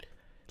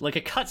 Like,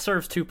 a cut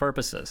serves 2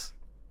 purposes.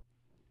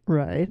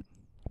 Right.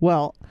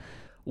 Well...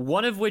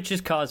 One of which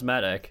is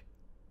cosmetic,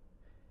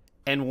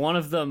 and one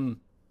of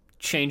them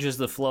changes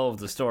the flow of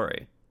the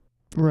story.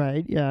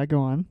 Right, yeah, go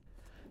on.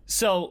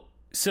 So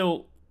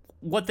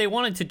what they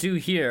wanted to do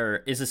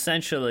here is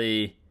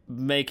essentially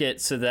make it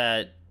so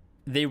that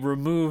they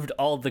removed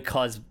all the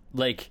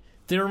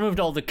they removed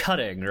all the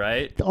cutting,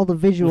 right? All the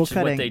visual Which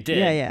cutting. Is what they did.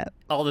 Yeah.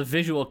 All the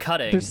visual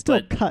cutting. There's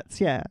still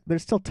cuts, yeah.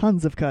 There's still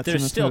tons of cuts in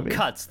this movie. There's still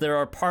cuts. There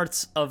are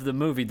parts of the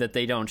movie that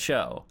they don't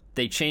show.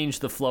 They change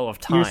the flow of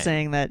time.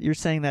 You're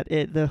saying that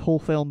the whole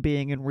film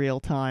being in real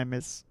time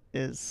is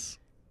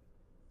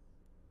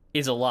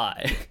a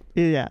lie.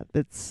 Yeah,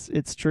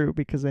 it's true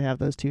because they have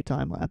those 2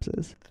 time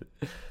lapses.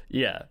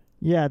 Yeah.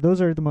 Yeah,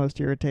 those are the most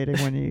irritating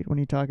when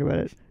you talk about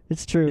it.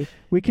 It's true.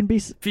 We can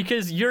be...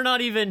 Because you're not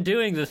even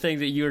doing the thing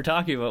that you were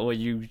talking about when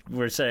you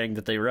were saying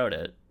that they wrote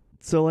it.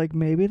 So, like,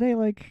 maybe they,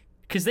 like...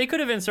 Because they could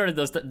have inserted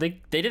those...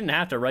 They didn't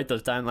have to write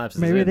those time lapses.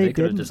 Maybe they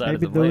could have didn't.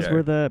 decided Maybe them those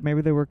later.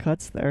 Maybe they were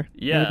cuts there.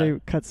 Yeah. Maybe they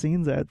cut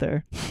scenes out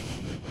there.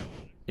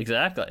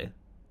 Exactly.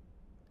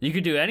 You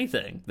could do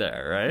anything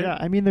there, right? Yeah,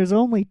 I mean, there's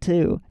only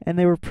 2, and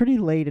they were pretty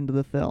late into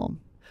the film.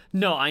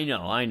 No, I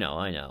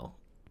know.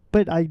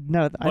 But I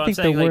think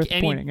they're worth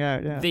pointing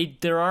out. Yeah.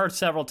 There are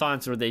several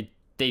times where they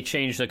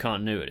change the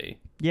continuity.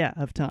 Yeah,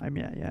 of time.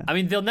 Yeah. I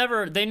mean,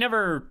 they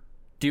never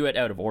do it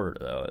out of order,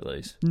 though. At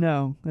least.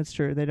 No, that's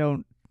true. They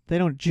don't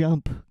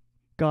jump.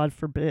 God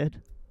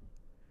forbid.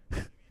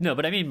 No,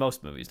 but I mean,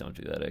 most movies don't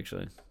do that.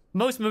 Actually,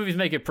 most movies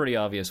make it pretty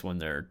obvious when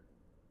they're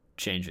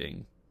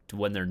changing to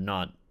when they're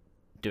not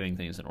doing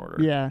things in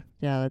order. Yeah,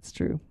 that's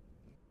true.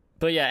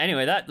 But yeah,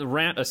 anyway, that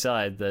rant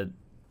aside,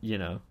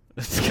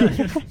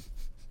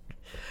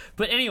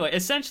 But anyway,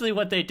 essentially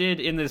what they did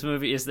in this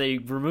movie is they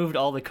removed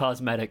all the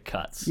cosmetic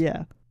cuts.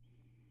 Yeah.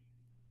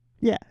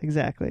 Yeah,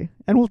 exactly.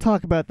 And we'll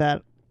talk about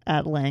that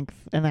at length,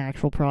 an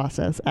actual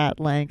process at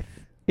length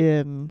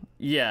in...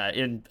 Yeah,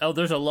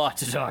 there's a lot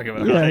to talk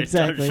about, yeah, right?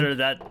 Exactly. I'm sure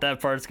that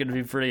part's going to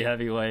be pretty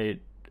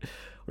heavyweight.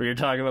 We're going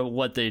to talk about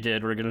what they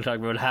did. We're going to talk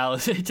about how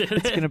they did it.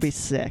 It's going to be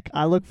sick.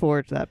 I look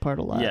forward to that part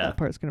a lot. Yeah. That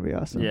part's going to be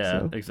awesome.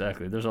 Yeah,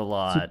 exactly. There's a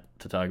lot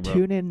to talk about.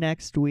 Tune in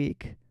next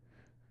week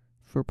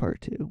for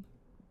part 2.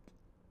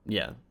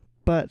 Yeah.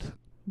 But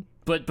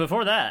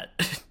before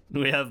that,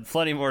 We have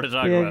plenty more to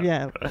talk about.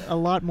 Yeah, a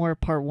lot more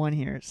part one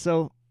here.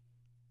 So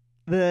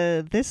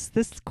this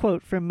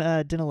quote from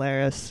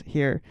Dinelaris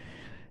here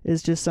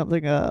is just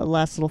something, a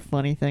last little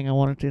funny thing I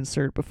wanted to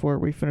insert before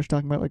we finish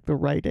talking about like the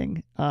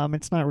writing.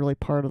 It's not really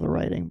part of the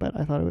writing, but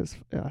I thought it was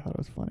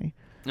funny.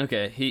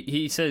 Okay,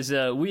 he says,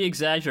 we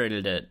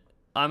exaggerated it.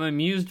 I'm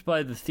amused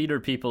by the theater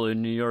people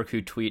in New York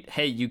who tweet,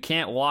 hey, you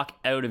can't walk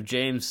out of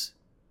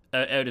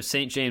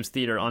St. James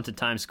Theater onto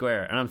Times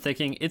Square. And I'm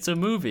thinking, it's a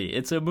movie.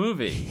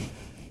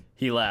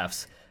 He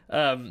laughs.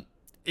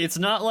 It's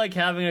not like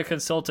having a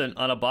consultant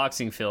on a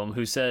boxing film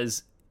who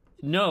says,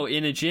 no,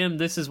 in a gym,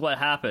 this is what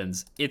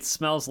happens. It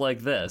smells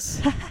like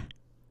this.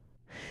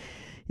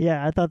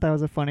 Yeah, I thought that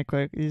was a funny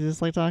quote. He's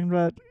just like talking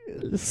about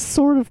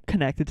sort of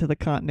connected to the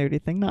continuity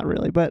thing. Not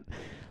really, but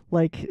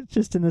like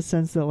just in the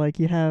sense that like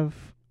you have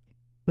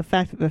the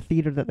fact that the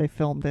theater that they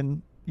filmed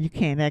in, you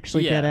can't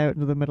actually get out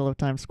into the middle of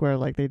Times Square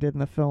like they did in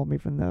the film,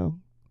 even though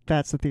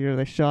that's the theater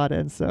they shot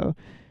in. So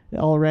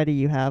already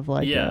you have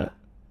like a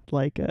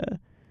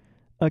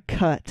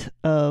cut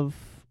of,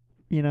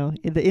 you know,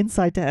 the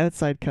inside to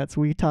outside cuts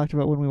we talked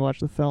about when we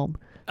watched the film.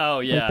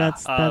 Oh yeah,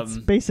 like that's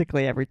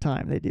basically every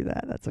time they do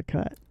that. That's a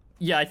cut.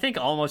 Yeah, I think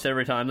almost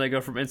every time they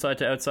go from inside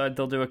to outside,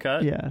 they'll do a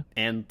cut. Yeah,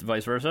 and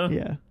vice versa.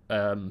 Yeah.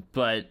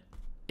 But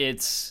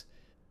it's,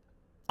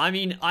 I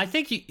mean, I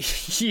think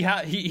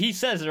he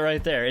says it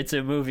right there. It's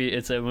a movie.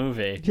 It's a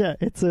movie. Yeah,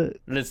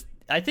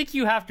 I think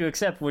you have to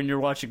accept when you're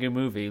watching a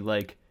movie,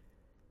 like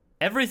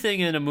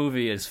everything in a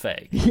movie is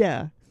fake.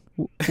 Yeah.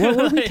 What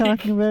were we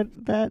talking about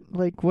that?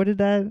 Like,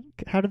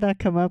 how did that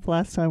come up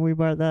last time we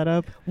brought that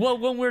up? Well,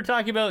 when we were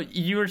talking about,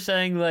 you were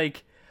saying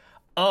like,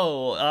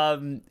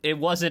 it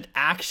wasn't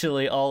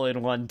actually all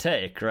in one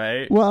take,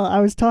 right? Well, I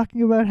was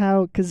talking about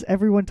how, because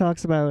everyone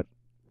talks about,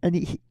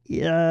 and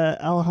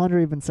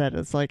Alejandro even said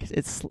it's like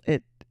it's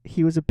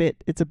a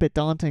bit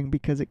daunting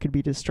because it could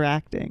be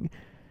distracting,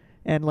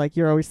 and like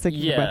you're always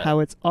thinking about how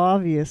it's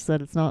obvious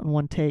that it's not in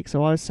one take.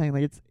 So I was saying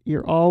like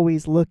you're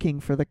always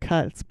looking for the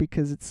cuts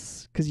because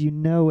you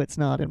know it's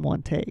not in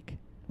one take.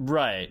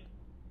 Right.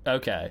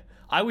 Okay.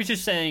 I was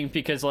just saying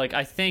because like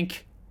I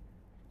think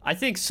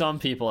some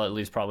people at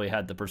least probably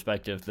had the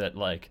perspective that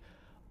like,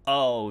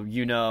 oh,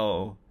 you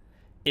know,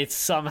 it's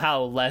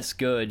somehow less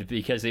good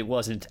because it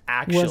wasn't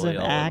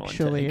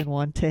actually in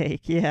one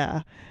take.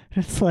 Yeah.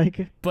 It's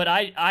like, but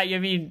I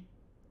mean,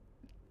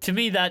 to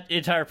me that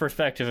entire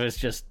perspective is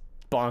just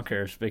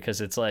bonkers because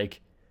it's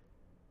like,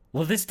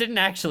 well, this didn't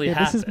actually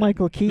happen. This is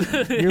Michael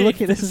Keaton. You're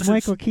looking. This is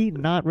Michael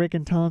Keaton, not Rick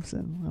and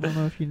Thompson. I don't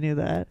know if you knew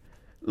that.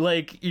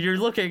 Like you're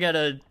looking at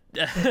a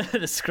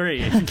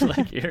screen.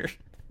 Like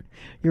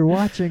you're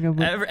watching a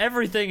movie.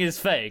 Everything is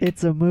fake.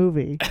 It's a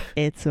movie.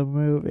 It's a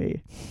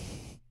movie.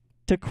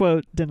 To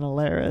quote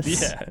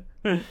Dinelaris.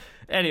 Yeah.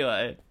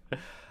 Anyway,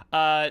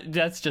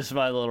 that's just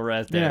my little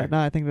rant there. Yeah, no,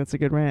 I think that's a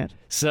good rant.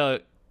 So,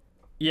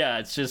 yeah,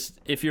 it's just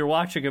if you're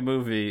watching a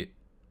movie,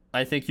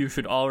 I think you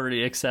should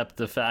already accept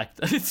the fact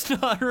that it's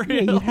not real.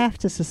 Yeah, you have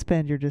to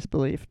suspend your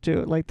disbelief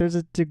too. Like, there's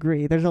a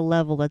degree, there's a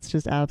level that's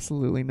just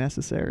absolutely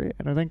necessary,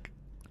 and I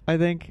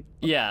think.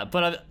 Yeah,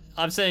 but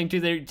I'm saying, do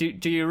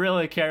you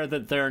really care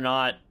that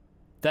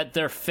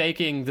they're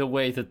faking the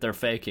way that they're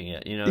faking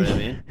it? You know what I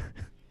mean?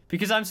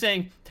 Because I'm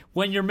saying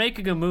when you're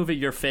making a movie,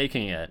 you're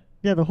faking it.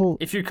 Yeah,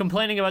 if you're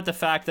complaining about the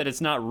fact that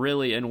it's not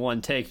really in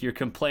one take, you're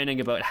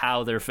complaining about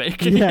how they're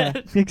faking it. Yeah,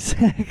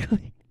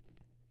 exactly.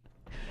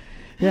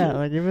 Yeah,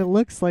 like if it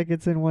looks like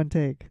it's in one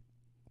take,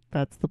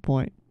 that's the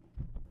point.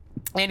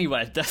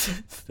 Anyway, that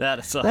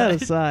aside. That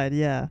aside,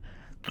 yeah.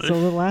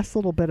 So the last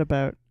little bit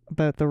about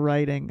the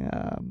writing,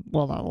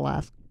 well,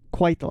 not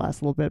quite the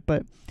last little bit,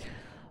 but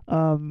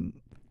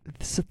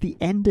so the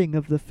ending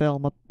of the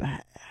film,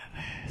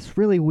 it's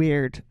really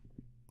weird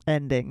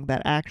ending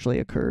that actually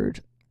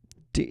occurred.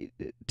 Do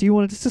you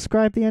want to just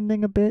describe the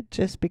ending a bit,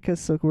 just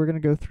because we're going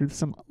to go through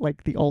some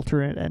like the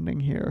alternate ending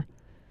here.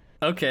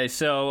 Okay,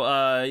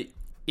 so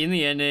in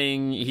the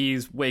ending,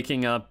 he's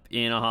waking up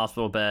in a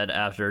hospital bed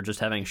after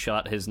just having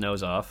shot his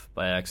nose off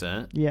by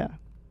accident. Yeah.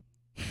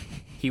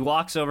 He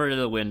walks over to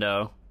the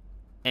window,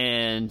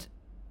 and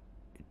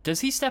does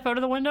he step out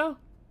of the window?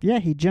 Yeah,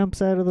 he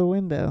jumps out of the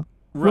window.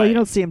 Right. Well, you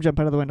don't see him jump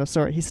out of the window.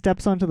 Sorry, he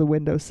steps onto the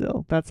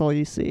windowsill. That's all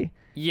you see.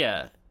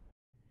 Yeah.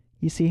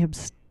 You see him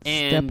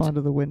step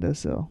onto the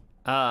windowsill.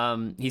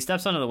 He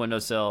steps onto the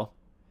windowsill,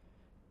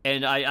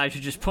 and I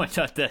should just point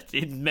out that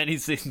in many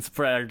scenes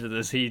prior to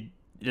this,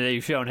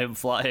 they've shown him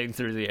flying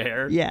through the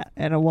air. Yeah,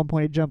 and at one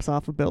point he jumps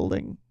off a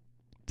building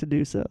to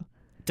do so.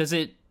 Does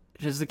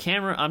the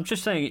camera... I'm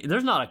just saying,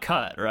 there's not a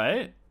cut,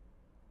 right?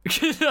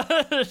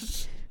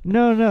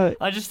 No.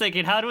 I'm just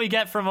thinking, how do we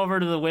get from over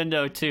to the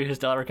window to his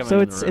daughter coming in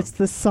the room? So it's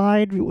the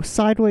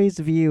sideways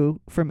view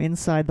from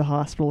inside the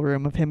hospital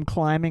room of him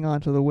climbing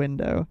onto the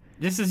window.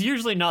 This is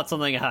usually not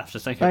something I have to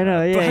think about. I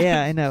know,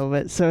 yeah, I know.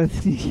 But so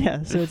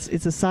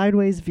it's a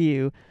sideways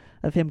view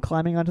of him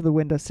climbing onto the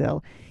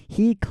windowsill.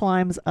 He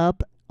climbs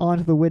up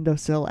onto the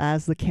windowsill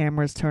as the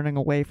camera is turning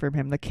away from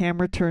him. The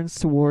camera turns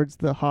towards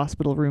the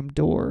hospital room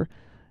door,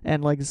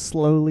 and like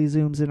slowly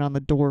zooms in on the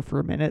door for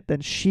a minute.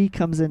 Then she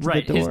comes into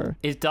the door.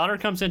 His daughter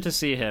comes in to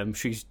see him.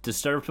 She's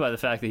disturbed by the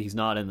fact that he's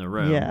not in the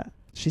room. Yeah.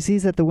 She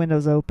sees that the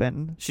window's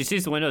open. She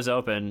sees the window's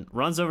open,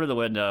 runs over to the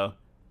window,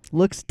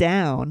 looks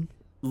down,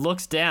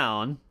 looks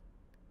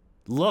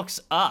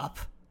up,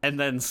 and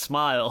then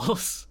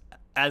smiles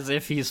as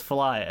if he's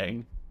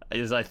flying,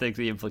 is I think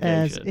the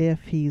implication. As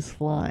if he's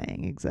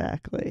flying,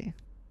 exactly.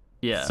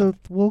 Yeah. So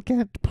we'll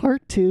get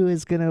part 2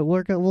 is gonna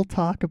we'll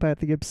talk about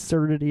the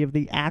absurdity of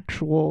the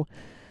actual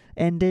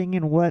ending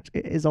and what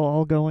is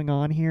all going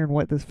on here and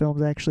what this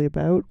film's actually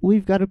about.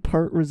 We've got a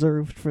part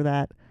reserved for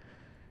that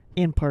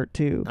in part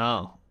 2.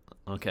 Oh,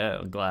 okay.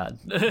 I'm glad.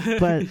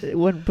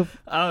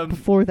 But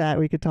before that,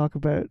 we could talk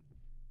about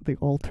the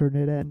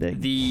alternate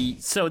ending.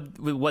 So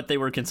what they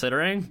were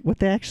considering? What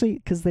they actually,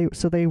 because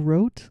they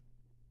wrote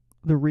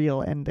the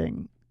real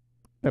ending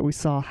that we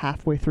saw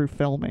halfway through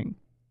filming.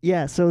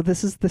 Yeah, so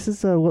this is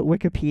what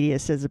Wikipedia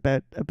says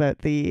about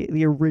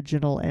the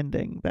original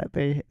ending that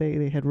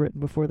they had written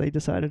before they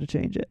decided to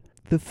change it.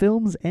 The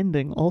film's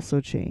ending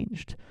also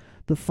changed,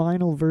 the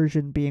final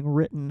version being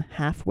written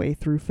halfway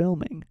through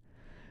filming.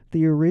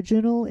 The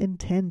original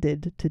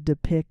intended to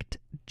depict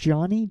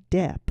Johnny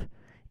Depp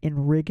in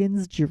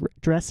Riggins'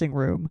 dressing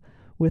room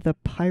with a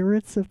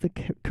Pirates of the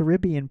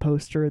Caribbean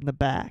poster in the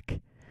back.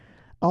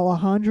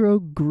 Alejandro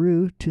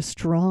grew to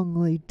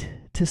strongly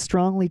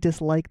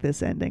dislike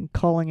this ending,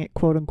 calling it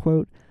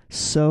 "quote-unquote"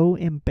 so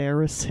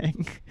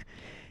embarrassing,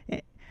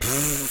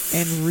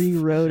 and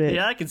rewrote it.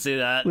 Yeah, I can see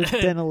that. with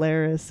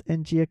Denelaris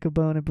and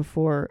Giacobone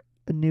before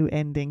a new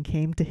ending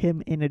came to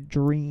him in a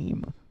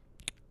dream.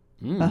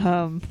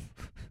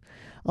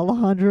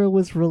 Alejandro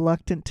was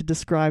reluctant to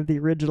describe the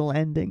original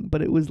ending,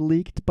 but it was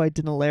leaked by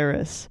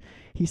Denelaris.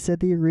 He said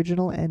the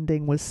original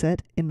ending was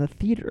set in the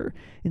theater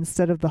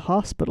instead of the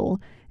hospital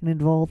and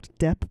involved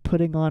Depp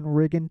putting on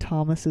Regan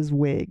Thomas's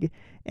wig,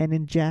 and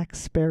in Jack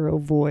Sparrow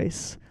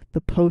voice,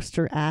 the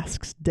poster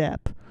asks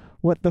Depp,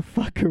 "What the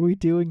fuck are we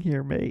doing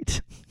here,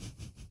 mate?"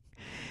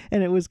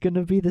 And it was going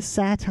to be the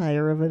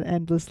satire of an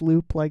endless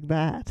loop like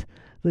that.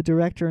 The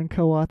director and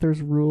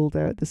co-authors ruled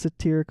out the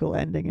satirical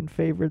ending and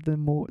favored the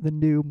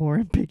new, more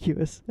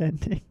ambiguous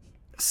ending.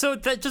 So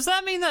does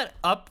that mean that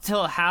up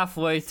till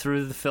halfway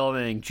through the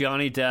filming,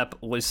 Johnny Depp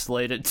was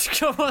slated to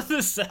go on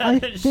the set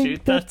and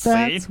shoot that scene?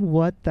 That's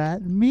what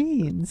that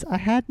means. I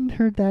hadn't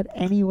heard that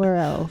anywhere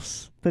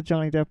else, that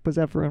Johnny Depp was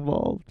ever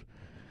involved.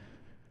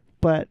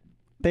 But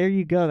there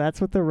you go.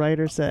 That's what the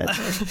writer said.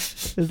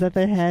 Is that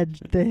they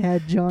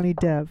had Johnny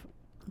Depp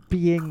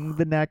being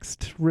the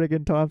next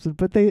Regan Thompson.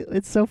 But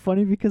it's so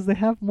funny because they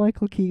have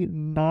Michael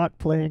Keaton not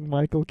playing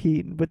Michael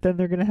Keaton, but then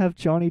they're going to have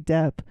Johnny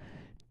Depp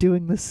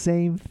doing the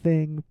same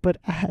thing, but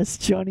as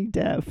Johnny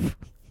Depp.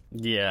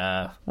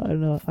 Yeah. I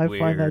don't know. I weird.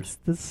 find that's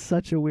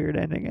such a weird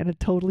ending, and it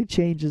totally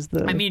changes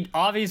the... I mean,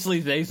 obviously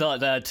they thought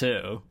that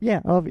too.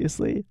 Yeah,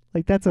 obviously.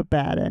 Like, that's a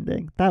bad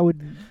ending. That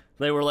would...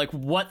 They were like,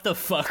 what the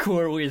fuck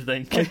were we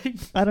thinking?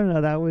 I don't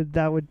know.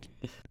 That would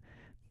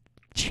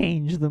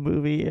change the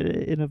movie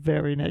in a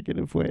very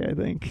negative way, I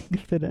think,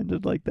 if it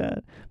ended like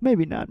that.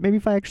 Maybe not. Maybe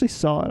if I actually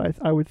saw it,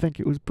 I would think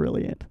it was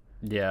brilliant.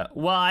 Yeah.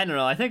 Well, I don't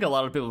know. I think a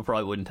lot of people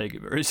probably wouldn't take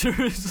it very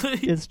seriously.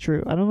 It's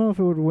true. I don't know if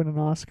it would win an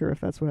Oscar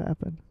if that's what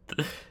happened.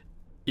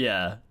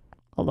 Yeah.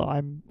 Although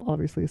I'm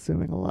obviously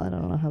assuming a lot. I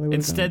don't know how they would.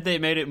 Instead, they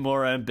made it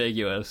more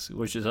ambiguous,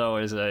 which is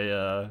always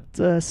It's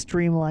a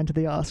streamline to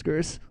the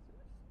Oscars.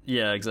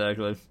 Yeah,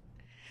 exactly.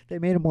 They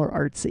made it more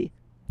artsy.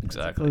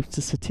 Exactly. As opposed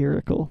to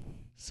satirical.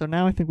 So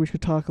now I think we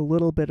should talk a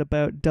little bit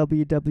about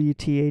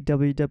WWTA,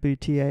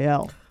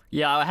 WWTAL.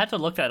 Yeah, I had to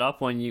look that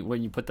up when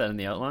you put that in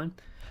the outline.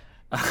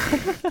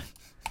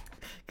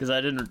 Because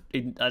I didn't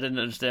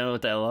understand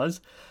what that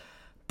was,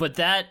 but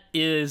that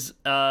is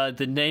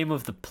the name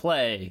of the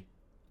play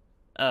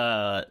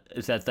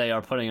that they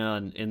are putting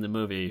on in the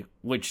movie,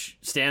 which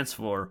stands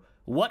for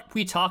What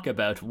We Talk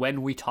About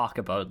When We Talk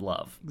About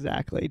Love.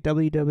 Exactly.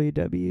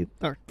 WWW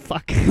or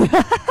fuck.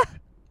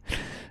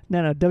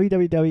 No,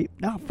 www.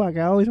 No, fuck.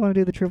 I always want to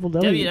do the triple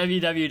W.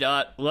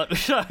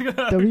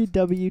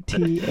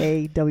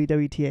 www.whatwetaqabout.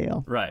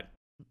 WWTA, Right.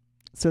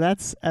 So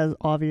that's as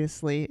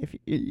obviously if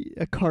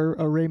a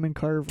Raymond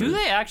Carver. Do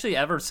they actually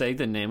ever say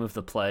the name of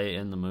the play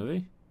in the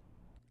movie?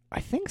 I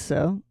think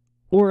so.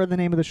 Or the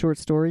name of the short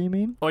story, you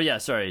mean? Oh yeah,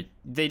 sorry.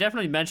 They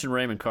definitely mention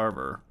Raymond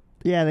Carver.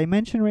 Yeah, they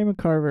mention Raymond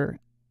Carver.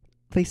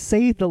 They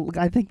say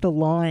I think the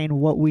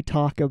line "What we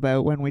talk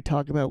about when we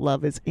talk about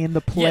love" is in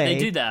the play. Yeah, they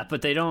do that,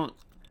 but they don't.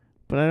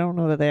 But I don't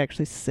know that they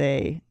actually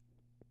say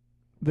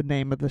the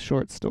name of the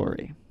short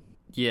story.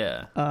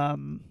 Yeah.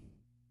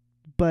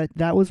 But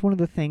that was one of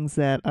the things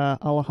that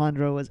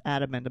Alejandro was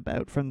adamant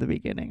about from the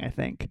beginning, I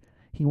think.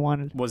 He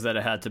wanted... Was that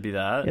it had to be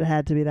that? It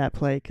had to be that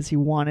play because he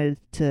wanted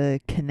to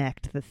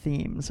connect the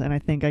themes. And I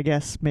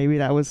guess maybe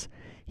that was...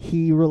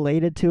 He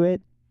related to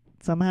it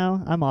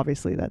somehow. I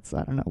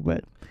don't know,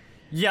 but...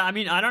 Yeah, I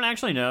mean, I don't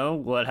actually know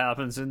what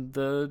happens in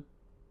the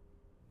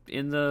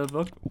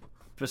book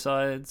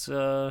besides...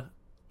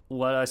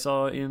 what I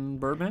saw in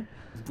Birdman,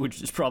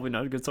 which is probably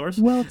not a good source.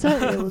 Well, that's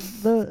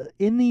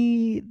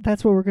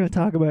what we're going to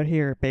talk about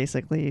here,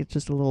 basically,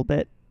 just a little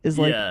bit, is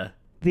like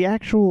the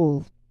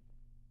actual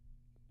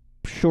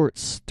short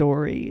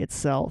story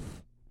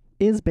itself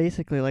is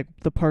basically like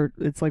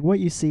it's like what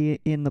you see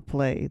in the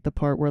play, the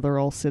part where they're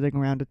all sitting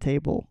around a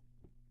table.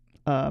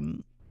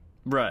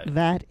 Right.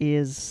 That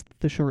is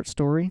the short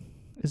story.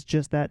 It's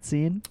just that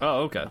scene.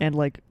 Oh, okay. And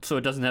like, so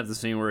it doesn't have the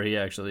scene where he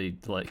actually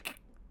like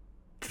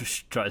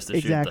tries to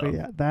exactly, shoot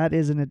them. Yeah. That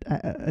is an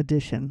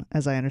addition,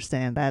 as I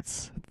understand.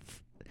 That's,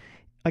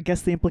 I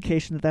guess, the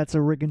implication that that's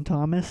a Regan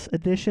Thomas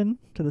addition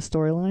to the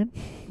storyline.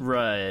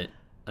 Right.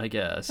 I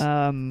guess.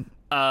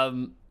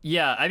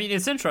 Yeah. I mean,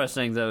 it's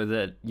interesting though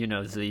that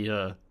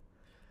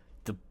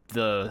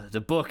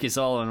the book is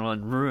all in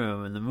one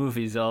room and the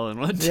movie's all in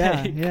one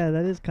take. Yeah,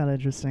 that is kind of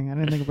interesting. I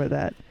didn't think about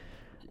that.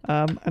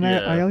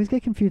 I always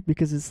get confused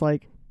because it's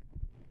like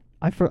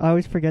I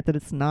always forget that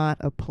it's not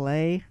a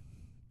play;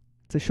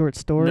 it's a short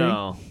story.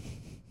 No.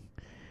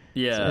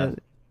 Yeah, so,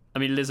 I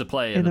mean, it is a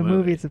play. In the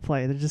movie, it's a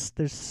play.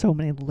 There's so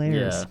many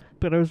layers. Yeah.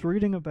 But I was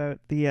reading about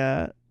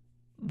the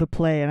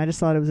play, and I just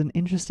thought it was an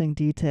interesting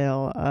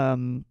detail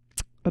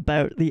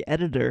about the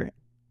editor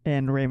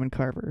and Raymond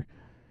Carver.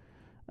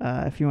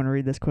 If you want to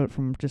read this quote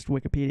from just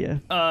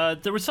Wikipedia.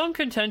 There was some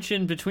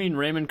contention between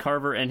Raymond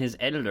Carver and his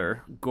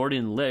editor,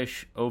 Gordon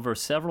Lish, over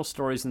several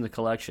stories in the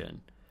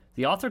collection.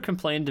 The author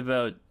complained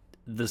about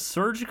the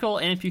surgical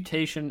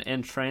amputation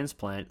and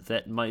transplant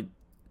that might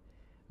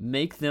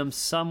make them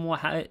some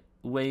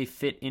way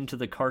fit into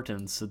the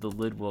carton so the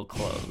lid will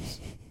close.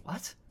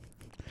 What?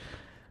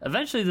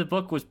 Eventually, the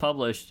book was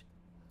published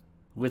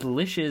with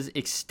Lish's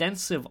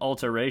extensive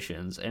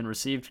alterations and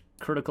received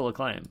critical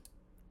acclaim.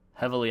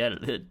 Heavily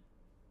edited.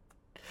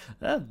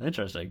 Oh,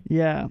 interesting.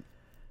 Yeah.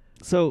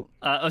 So,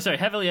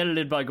 heavily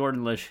edited by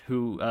Gordon Lish,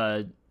 who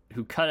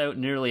cut out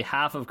nearly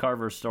half of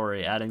Carver's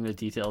story, adding the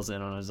details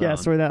in on his own. Yeah,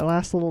 sorry, that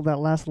last little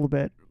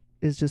bit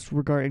is just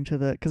regarding to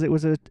because it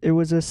was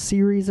a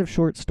series of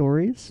short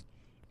stories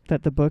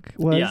that the book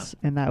was,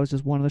 and that was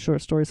just one of the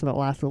short stories. So that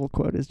last little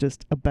quote is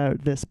just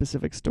about this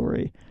specific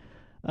story.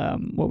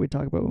 What we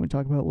talk about when we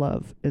talk about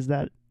love is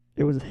that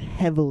it was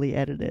heavily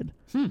edited.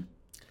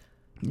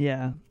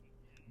 Yeah.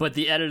 But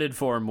the edited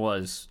form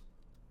was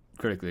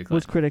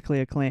critically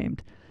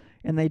acclaimed.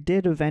 And they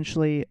did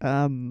eventually,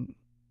 Raymond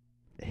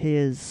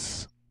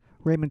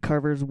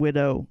Carver's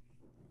widow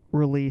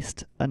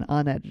released an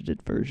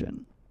unedited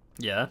version.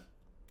 Yeah.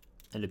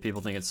 And did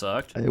people think it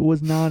sucked? It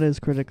was not as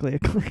critically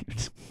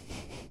acclaimed.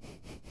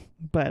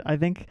 But I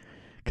think,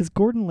 because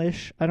Gordon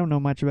Lish, I don't know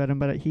much about him,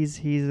 but he's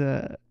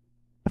a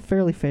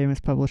fairly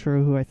famous publisher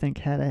who I think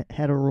had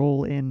a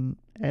role in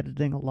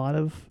editing a lot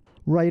of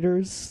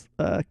writers'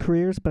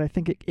 careers, but I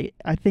think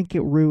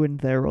it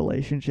ruined their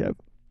relationship,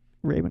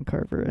 Raymond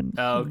Carver and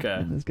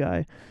this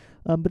guy.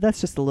 But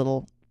that's just a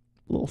little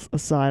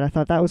aside. I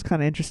thought that was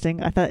kind of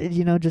interesting. I thought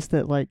just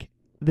that like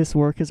this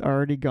work has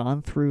already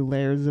gone through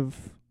layers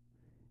of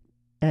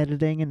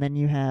editing, and then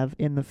you have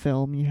in the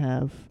film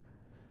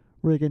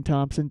Regan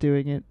Thompson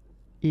doing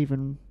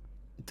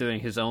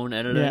his own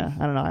editing. Yeah,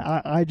 I don't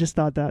know. I just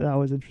thought that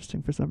was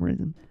interesting for some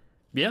reason.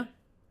 Yeah,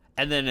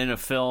 and then in a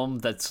film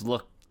that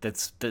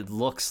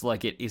looks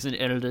like it isn't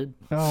edited.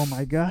 Oh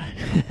my god,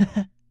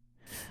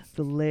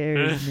 the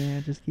layers,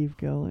 man, just keep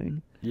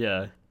going.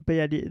 Yeah, but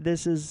yeah,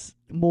 this is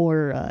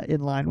more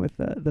in line with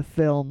the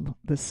film.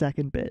 The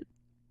second bit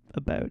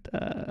about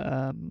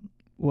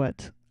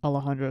what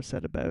Alejandro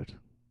said about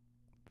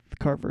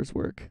Carver's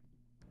work.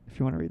 If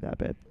you want to read that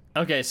bit.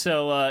 Okay,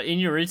 so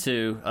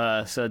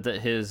Iñárritu said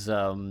that his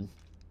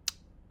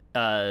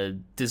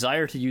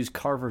desire to use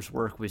Carver's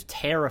work was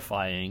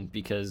terrifying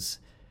because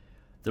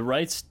the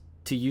rights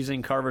to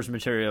using Carver's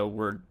material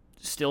were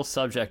still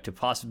subject to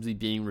possibly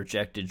being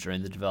rejected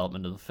during the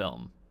development of the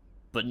film,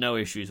 but no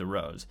issues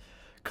arose.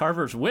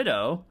 Carver's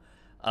widow,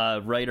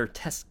 writer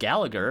Tess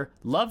Gallagher,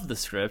 loved the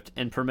script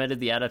and permitted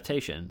the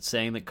adaptation,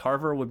 saying that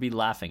Carver would be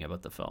laughing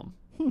about the film.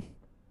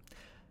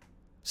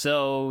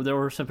 So there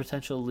were some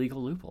potential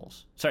legal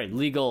pitfalls.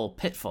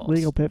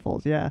 Legal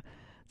pitfalls, yeah.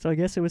 So I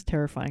guess it was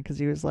terrifying because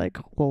he was like,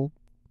 well,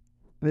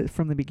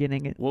 from the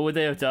beginning. What would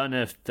they have done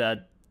if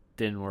that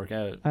didn't work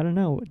out? I don't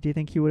know. Do you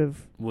think he would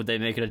have... Would they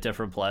make it a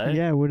different play?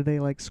 Yeah, would they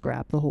like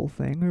scrap the whole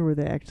thing, or would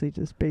they actually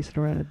just base it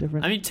around a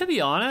different... I mean, to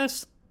be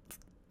honest,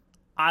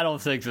 I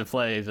don't think the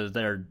play that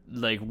they're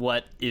like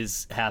what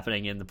is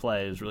happening in the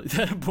play is really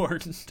that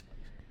important.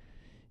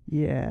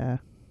 Yeah.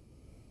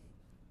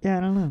 Yeah, I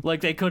don't know.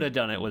 Like, they could have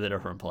done it with a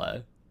different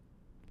play.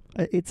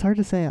 It's hard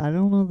to say. I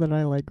don't know that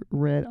I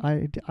read...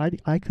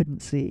 I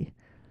couldn't see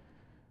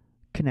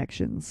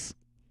connections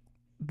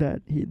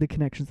the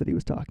connections that he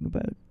was talking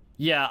about.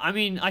 Yeah, I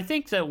mean, I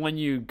think that when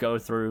you go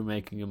through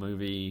making a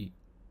movie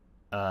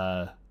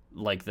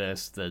like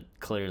this that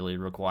clearly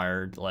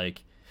required,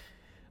 like,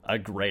 a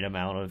great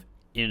amount of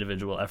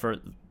individual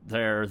effort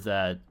there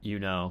that,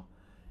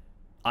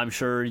 I'm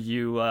sure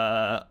you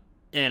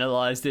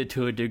analyzed it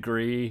to a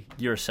degree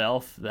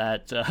yourself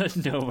that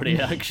nobody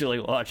actually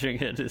watching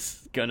it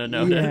is gonna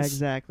notice. Yeah,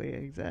 exactly.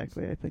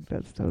 I think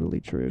that's totally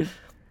true.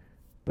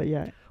 But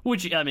yeah.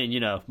 Which, I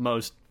mean,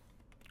 most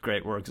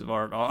great works of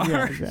art are.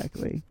 Yeah,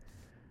 exactly.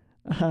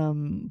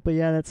 But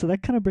yeah,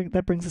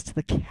 that brings us to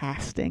the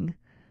casting.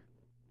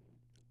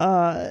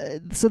 So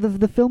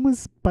the film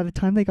was, by the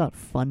time they got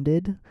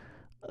funded,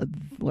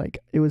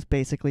 it was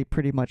basically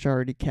pretty much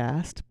already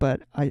cast.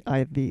 But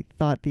I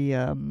thought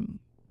the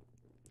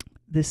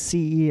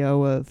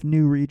CEO of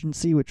New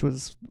Regency, which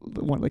was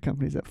one of the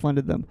companies that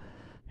funded them,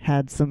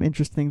 had some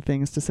interesting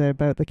things to say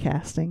about the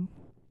casting.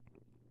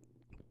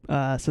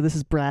 So this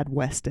is Brad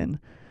Weston,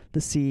 the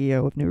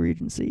CEO of New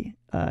Regency.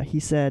 He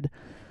said,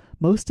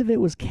 "Most of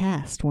it was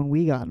cast when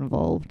we got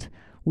involved.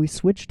 We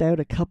switched out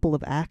a couple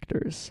of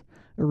actors.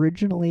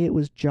 Originally it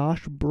was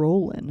Josh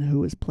Brolin who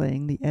was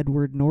playing the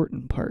Edward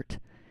Norton part,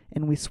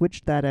 and we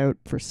switched that out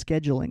for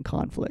scheduling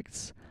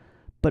conflicts.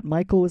 But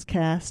Michael was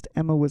cast,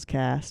 Emma was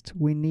cast,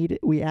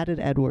 we added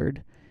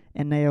Edward,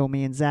 and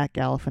Naomi and Zach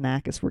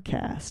Galifianakis were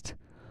cast.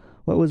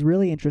 What was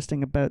really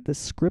interesting about this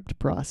script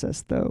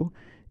process, though,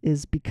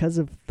 is because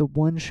of the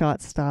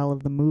one-shot style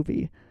of the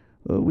movie,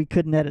 we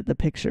couldn't edit the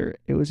picture.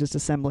 It was just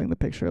assembling the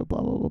picture of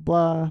blah, blah, blah,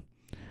 blah.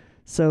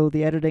 So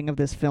the editing of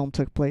this film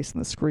took place in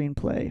the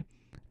screenplay.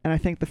 And I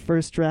think the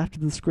first draft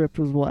of the script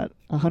was,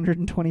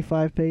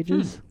 125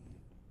 pages?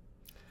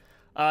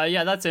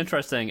 Yeah, that's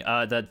interesting.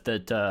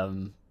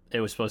 That it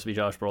was supposed to be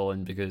Josh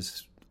Brolin,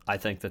 because I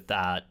think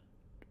that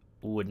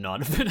would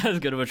not have been as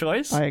good of a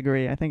choice. I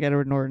agree. I think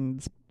Edward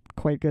Norton's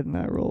quite good in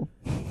that role.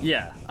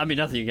 Yeah, I mean,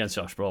 nothing against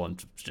Josh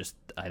Brolin. Just,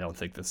 I don't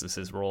think this is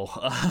his role.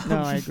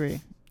 No, I agree.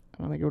 I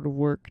don't think it would have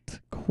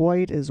worked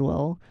quite as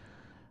well.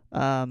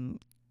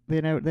 They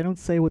don't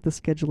say what the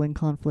scheduling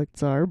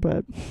conflicts are,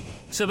 but...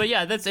 But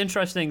yeah, that's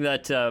interesting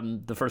that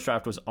the first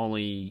draft was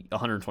only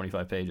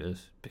 125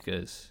 pages,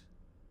 because,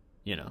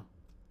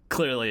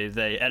 clearly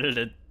they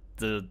edited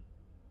the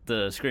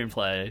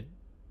screenplay.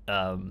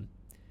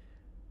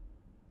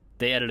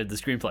 They edited the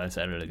screenplay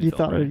instead of editing the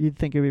film, thought right? You'd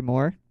think it'd be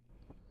more?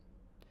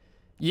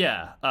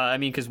 Yeah, I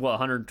mean, because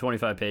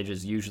 125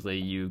 pages usually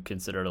you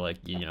consider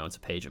it's a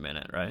page a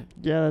minute, right?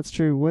 Yeah, that's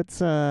true. What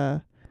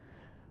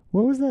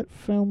was that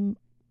film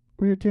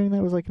we were doing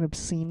that was like an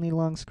obscenely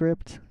long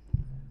script?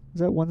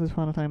 Was that Once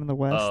Upon a Time in the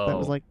West? That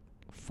was like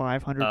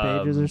 500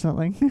 pages or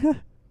something.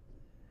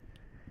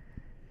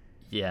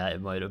 Yeah,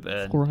 it might have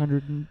been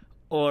 400.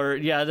 Or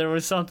yeah, there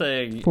was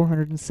something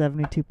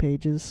 472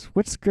 pages.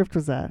 Which script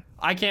was that?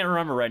 I can't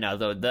remember right now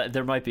though.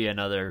 There might be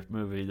another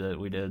movie that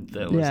we did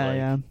that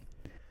was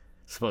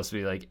supposed to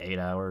be like 8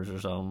 hours or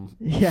something.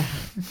 Yeah,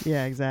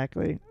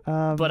 exactly.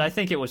 But I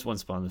think it was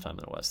Once Upon a Time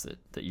in the West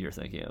that you're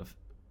thinking of.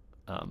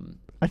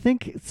 I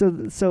think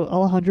so. So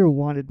Alejandro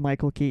wanted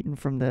Michael Keaton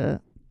from the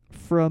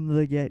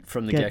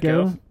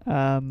get-go.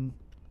 And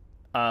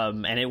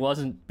it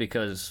wasn't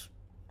because,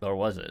 or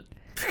was it?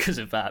 Because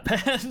of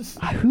Batman?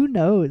 Who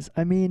knows?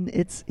 I mean,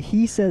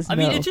 he says no. I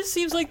mean, it just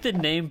seems like the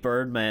name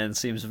Birdman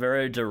seems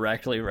very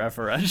directly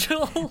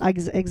referential.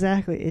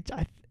 Exactly.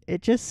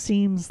 It just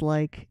seems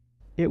like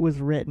it was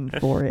written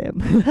for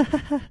him.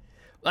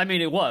 I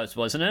mean, it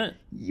wasn't it?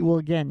 Well,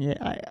 again,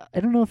 yeah, I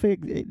don't know if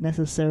it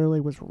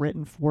necessarily was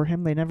written for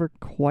him. They never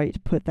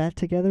quite put that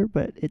together,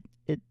 but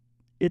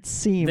it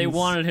seems... They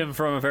wanted him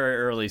from a very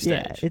early stage.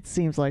 Yeah, it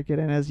seems like it,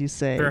 and as you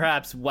say...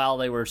 Perhaps while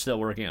they were still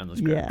working on the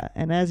script. Yeah,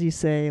 and as you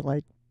say,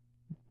 like,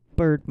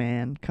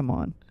 Birdman, come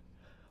on.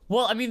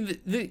 Well, I mean,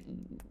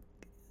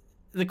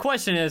 the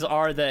question is,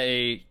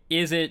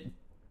 is it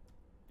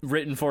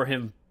written for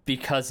him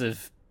because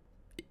of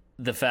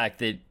the fact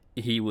that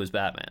he was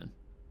Batman?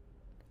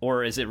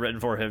 Or is it written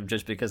for him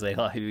just because they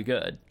thought he'd be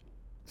good?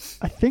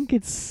 I think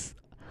it's...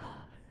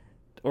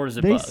 Or is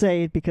it They both?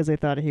 say it because they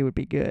thought he would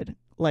be good.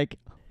 Like,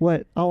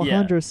 what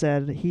Alejandro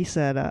said, he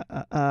said,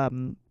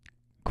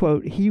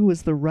 quote, "He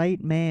was the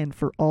right man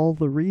for all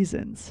the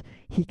reasons.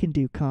 He can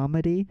do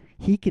comedy,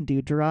 he can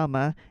do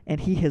drama, and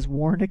he has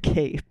worn a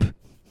cape."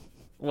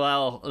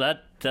 Well,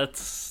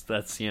 that's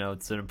it's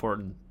an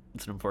important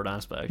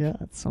aspect. Yeah,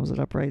 that sums it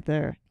up right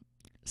there.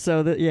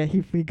 So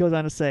he goes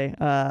on to say,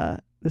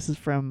 this is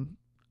from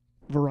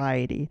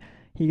Variety.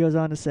 He goes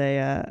on to say,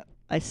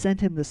 "I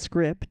sent him the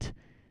script.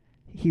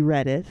 He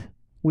read it.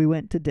 We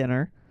went to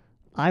dinner.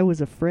 I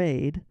was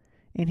afraid,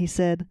 and he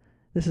said,"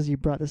 you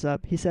brought this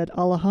up, he said,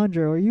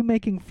 "Alejandro, are you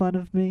making fun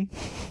of me?"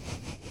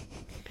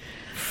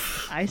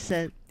 I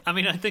said... I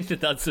mean, I think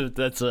that's an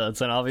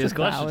obvious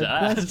question to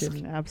ask.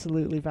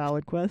 Absolutely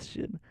valid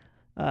question.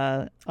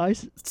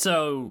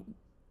 So,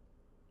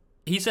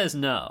 he says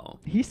no.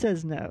 He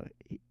says no.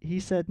 He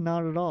said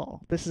not at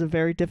all. This is a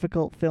very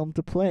difficult film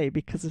to play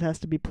because it has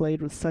to be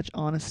played with such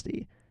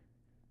honesty.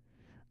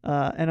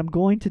 And I'm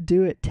going to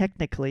do it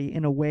technically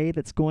in a way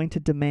that's going to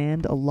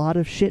demand a lot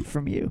of shit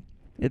from you.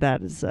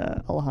 That is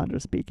Alejandro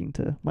speaking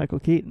to Michael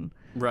Keaton.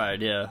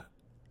 Right, yeah.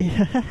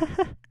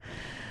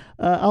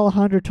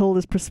 Alejandro told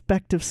his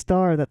prospective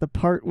star that the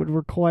part would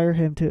require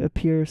him to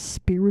appear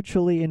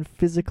spiritually and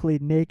physically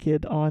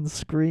naked on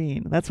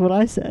screen. That's what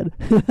I said.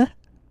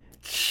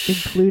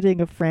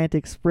 including a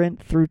frantic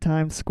sprint through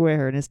Times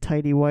Square in his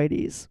tighty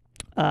whities.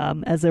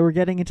 As they were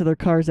getting into their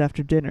cars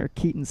after dinner,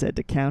 Keaton said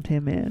to count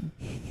him in.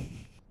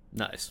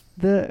 Nice.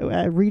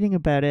 Reading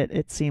about it,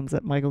 it seems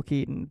that Michael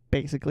Keaton,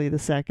 basically the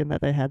second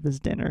that they had this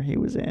dinner, he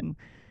was in.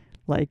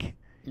 Like,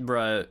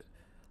 right.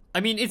 I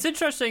mean, it's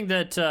interesting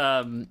that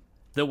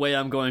the way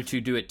I'm going to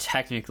do it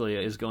technically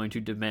is going to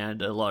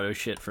demand a lot of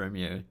shit from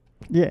you.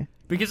 Yeah.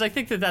 Because I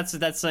think that's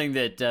something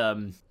that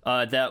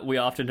that we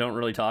often don't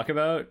really talk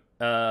about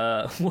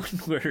when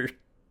we're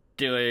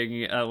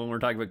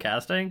talking about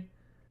casting.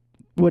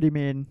 What do you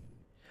mean?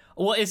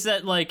 Well, it's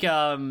that like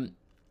I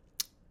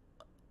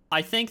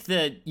think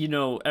that, you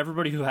know,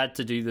 everybody who had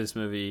to do this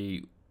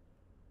movie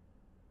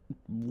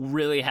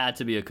really had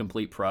to be a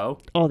complete pro.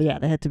 Oh yeah,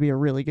 they had to be a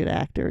really good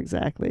actor,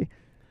 exactly.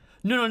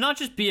 No, not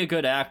just be a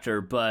good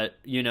actor, but,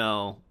 you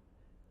know,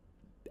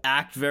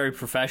 act very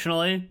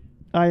professionally.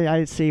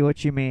 I see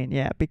what you mean,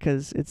 yeah,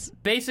 because it's...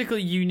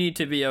 Basically, you need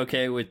to be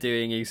okay with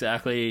doing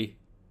exactly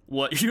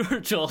what you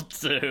were told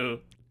to do.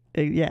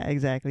 Yeah,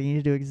 exactly. You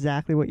need to do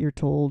exactly what you're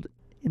told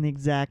in the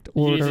exact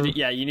order. You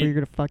need or you're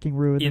going to fucking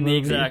ruin the movie. In the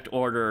exact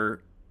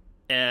order,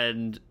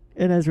 and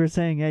as we're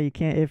saying, yeah, you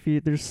can't...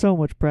 There's so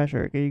much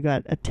pressure. You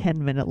got a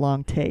 10-minute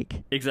long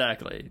take.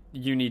 Exactly.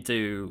 You need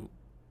to...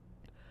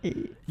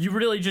 You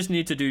really just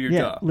need to do your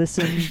job.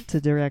 Listen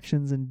to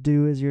directions and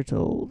do as you're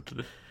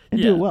told.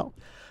 And do it well.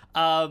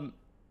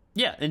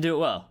 Yeah, and do it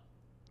well.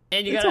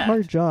 And it's a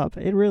hard job.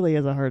 It really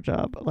is a hard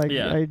job. Like,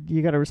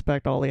 you got to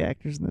respect all the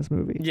actors in this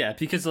movie. Yeah,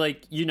 because,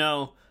 like, you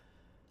know,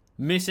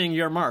 missing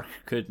your mark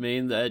could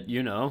mean that,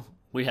 you know,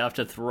 we have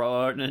to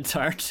throw out an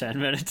entire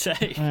 10-minute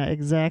take.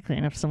 Exactly,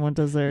 and if someone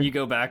does their... You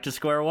go back to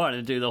square one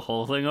and do the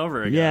whole thing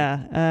over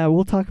again. Yeah,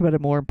 we'll talk about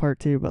it more in part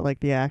 2, but, like,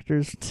 the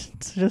actors,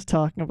 just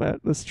talking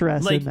about the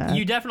stress in that.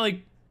 You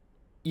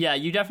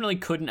definitely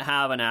couldn't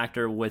have an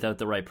actor without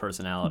the right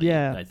personality,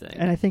 I think.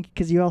 And I think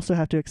because you also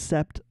have to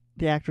accept,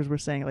 the actors were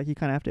saying, like, you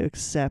kind of have to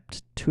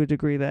accept to a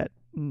degree that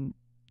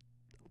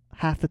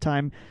half the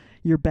time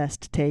your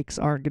best takes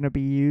aren't going to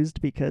be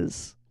used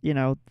because, you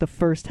know, the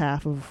first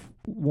half of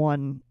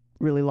one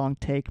really long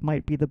take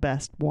might be the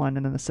best one,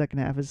 and then the second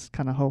half is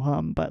kind of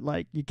ho-hum, but,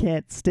 like, you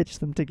can't stitch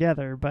them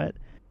together, but...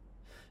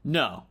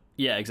 No.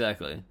 Yeah,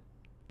 exactly.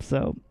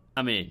 So...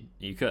 I mean,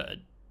 you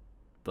could,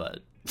 but...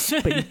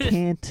 But you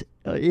can't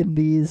in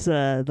these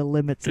the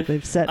limits that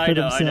they've set for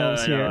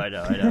themselves here. I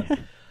know.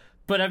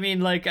 But I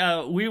mean, like,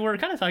 we were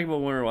kind of talking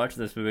about when we were watching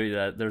this movie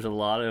that there's a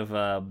lot of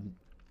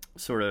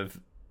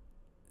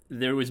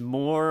there was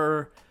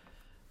more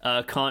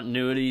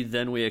continuity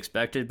than we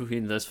expected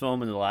between this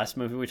film and the last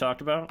movie we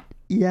talked about.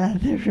 Yeah,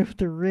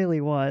 there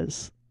really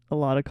was a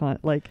lot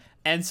of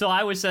And so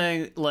I was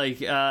saying, like,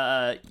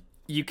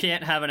 you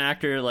can't have an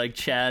actor like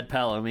Chad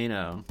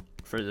Palomino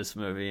for this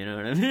movie, you know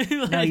what I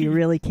mean? Like, no, you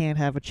really can't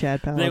have a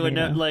Chad Palomino. They would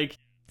not, like...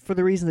 For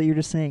the reason that you're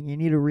just saying, you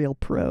need a real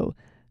pro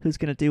who's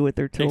going to do what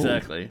they're told.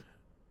 Exactly.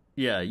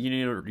 Yeah, you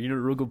need a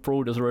real good pro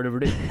who does it right every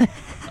day.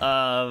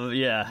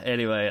 Yeah,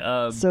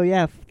 anyway. So,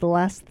 yeah, the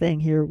last thing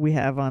here we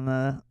have on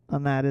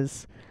that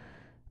is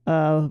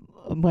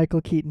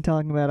Michael Keaton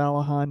talking about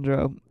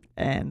Alejandro,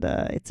 and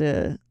it's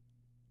a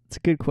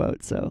good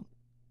quote, so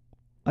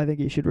I think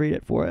you should read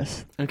it for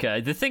us.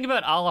 Okay, the thing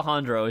about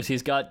Alejandro is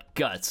he's got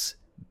guts.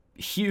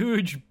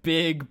 Huge,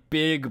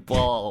 big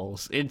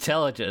balls,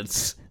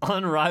 intelligence,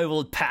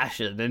 unrivaled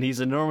passion, and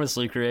he's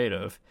enormously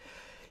creative.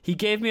 He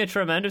gave me a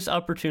tremendous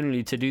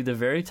opportunity to do the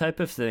very type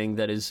of thing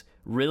that is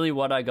really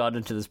what I got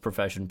into this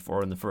profession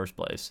for in the first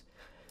place.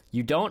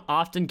 You don't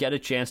often get a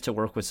chance to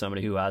work with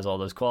somebody who has all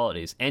those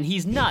qualities. And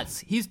he's nuts.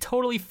 He's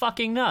totally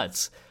fucking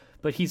nuts.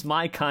 But he's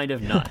my kind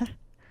of nut.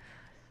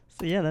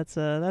 So yeah,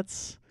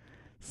 that's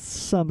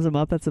sums him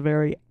up. That's a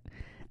very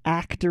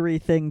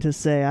actory thing to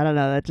say. I don't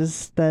know.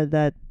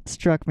 That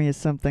struck me as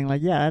something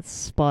like, yeah, that's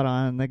spot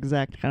on, the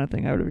exact kind of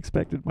thing I would have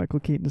expected Michael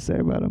Keaton to say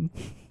about him.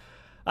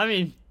 I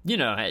mean, you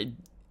know,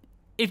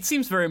 it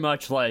seems very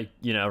much like,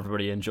 you know,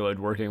 everybody enjoyed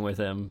working with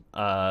him.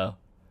 I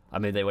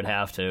mean, they would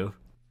have to.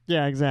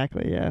 Yeah,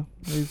 exactly. Yeah,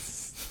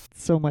 there's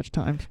so much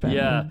time spent.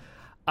 Yeah.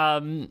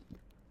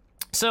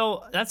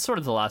 So that's sort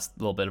of the last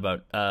little bit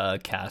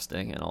about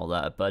casting and all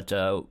that. But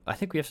I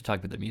think we have to talk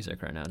about the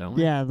music right now, don't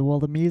we? Yeah. Well,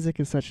 the music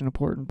is such an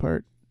important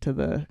part to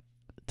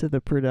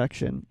the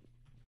production.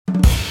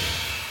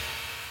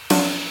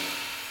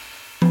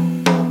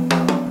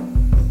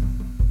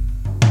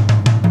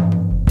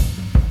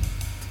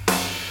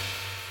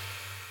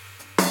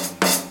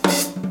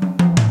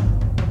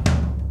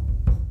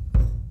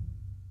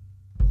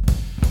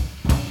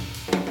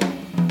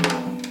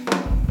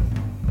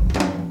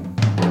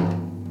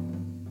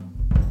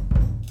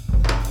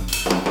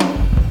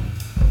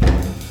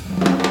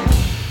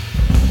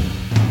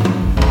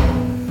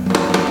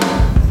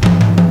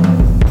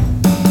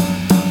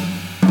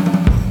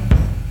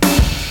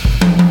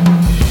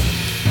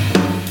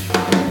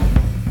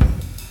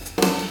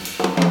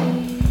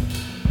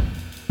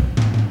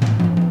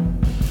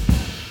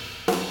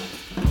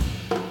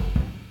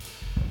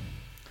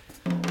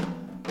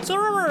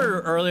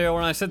 earlier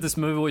when I said this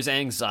movie was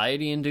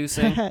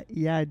anxiety-inducing?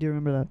 Yeah, I do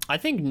remember that. I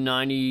think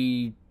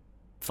 95%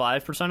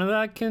 of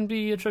that can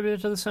be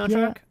attributed to the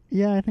soundtrack.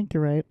 Yeah, I think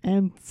you're right.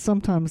 And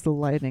sometimes the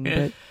lighting,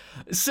 but...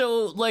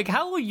 So, like,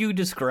 how will you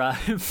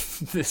describe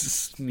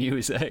this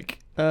music?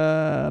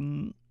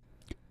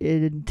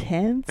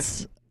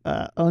 Intense,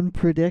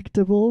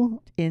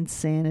 unpredictable,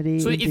 insanity.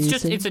 So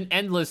inducing. it's an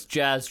endless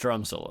jazz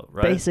drum solo,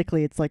 right?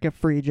 Basically, it's like a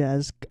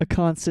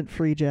constant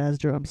free jazz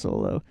drum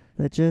solo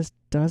that just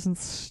doesn't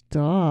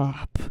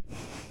stop.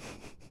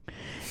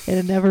 And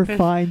it never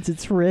finds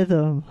its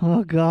rhythm.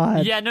 Oh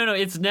God. Yeah, no,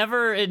 it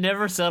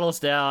never settles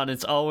down.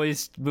 It's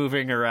always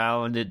moving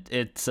around.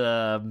 It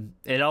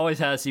always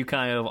has you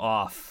kind of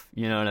off.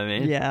 You know what I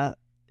mean? Yeah,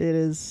 it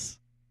is.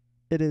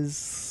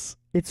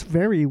 It's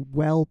very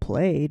well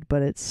played,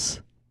 but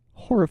it's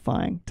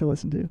horrifying to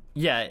listen to.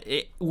 Yeah,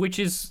 which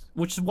is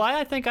why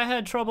I think I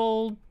had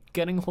trouble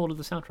getting a hold of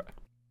the soundtrack.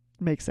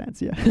 Makes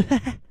sense, yeah.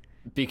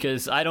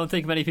 Because I don't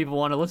think many people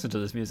want to listen to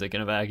this music in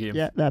a vacuum.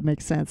 Yeah, that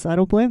makes sense. I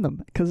don't blame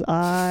them, because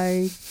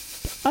I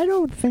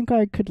don't think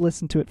I could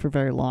listen to it for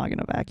very long in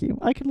a vacuum.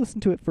 I could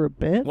listen to it for a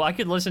bit. Well, I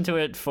could listen to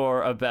it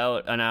for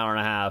about an hour and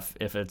a half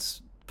if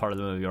it's part of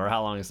the movie, or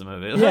how long is the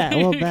movie? Yeah,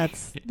 well,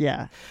 that's,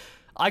 yeah.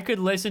 I could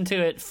listen to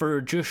it for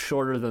just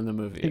shorter than the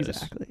movie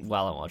exactly. is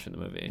while I'm watching the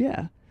movie.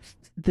 Yeah.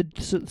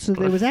 So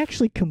it was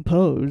actually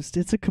composed.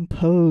 It's a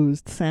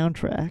composed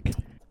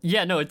soundtrack.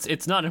 Yeah, no,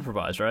 it's not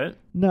improvised, right?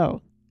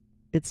 No,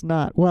 it's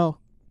not. Well,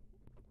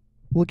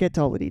 we'll get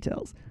to all the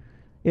details.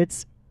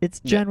 It's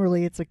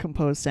generally it's a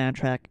composed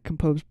soundtrack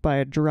composed by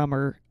a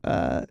drummer.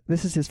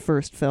 This is his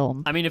first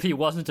film. I mean, if he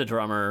wasn't a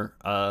drummer,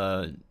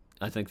 I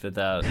think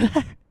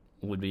that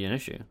would be an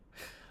issue.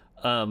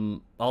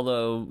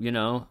 Although, you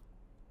know,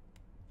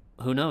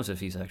 who knows if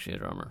he's actually a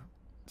drummer?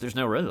 There's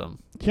no rhythm.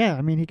 Yeah,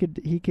 I mean, he could.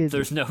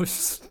 There's no.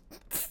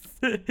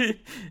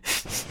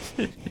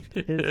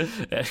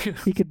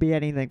 He could be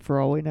anything for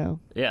all we know.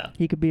 Yeah.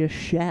 He could be a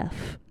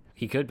chef.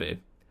 He could be.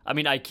 I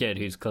mean, I kid.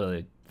 He's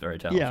clearly very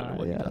talented at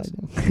what he does.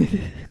 I know.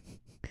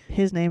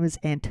 His name is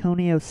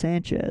Antonio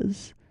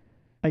Sanchez.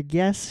 I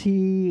guess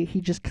he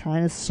just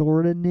kind of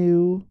sort of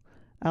knew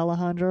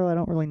Alejandro. I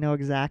don't really know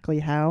exactly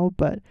how,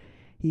 but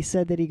he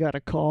said that he got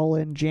a call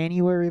in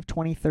January of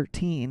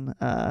 2013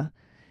 and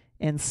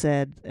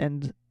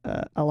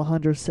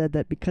Alejandro said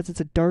that because it's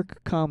a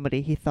dark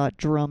comedy, he thought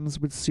drums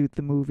would suit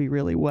the movie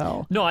really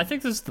well. No, I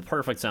think this is the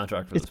perfect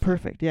soundtrack for this. It's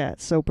perfect. Yeah,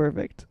 it's so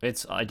perfect.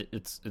 It's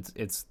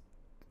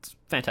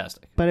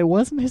fantastic. But it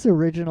wasn't his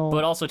original.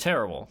 But also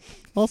terrible.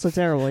 Also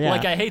terrible, yeah.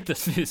 Like, I hate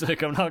this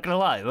music, I'm not gonna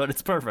lie, but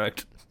it's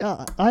perfect.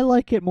 I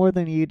like it more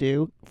than you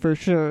do, for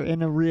sure,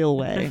 in a real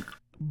way.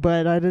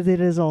 But it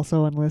is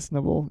also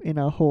unlistenable in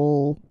a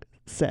whole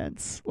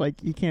sense.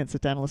 Like, you can't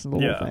sit down and listen to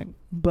the whole thing.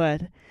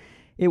 But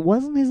it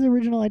wasn't his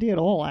original idea at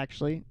all,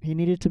 actually. He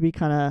needed to be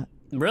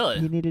Really?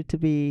 He needed to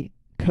be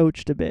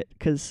coached a bit,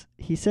 because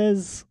he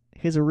says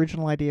his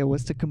original idea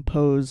was to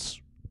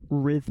compose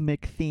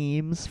rhythmic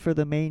themes for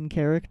the main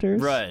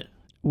characters. Right.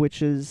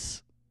 Which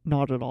is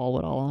not at all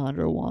what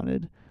Alejandro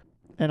wanted.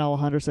 And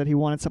Alejandro said he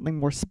wanted something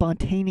more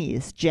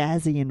spontaneous,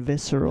 jazzy, and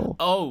visceral.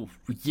 Oh,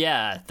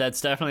 yeah, that's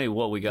definitely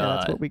what we got. Yeah,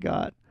 that's what we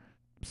got.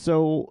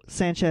 So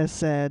Sanchez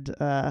said,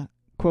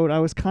 quote, "I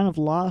was kind of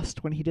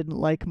lost when he didn't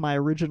like my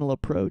original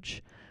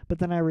approach, but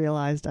then I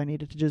realized I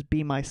needed to just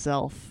be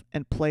myself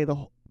and play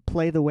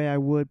the way I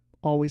would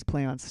always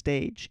play on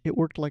stage. It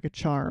worked like a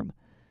charm."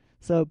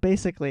 So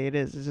basically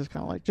it's just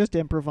kind of like, just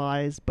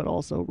improvise, but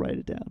also write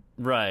it down.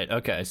 Right,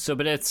 okay. So,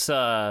 but it's,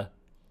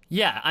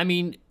 yeah, I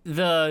mean,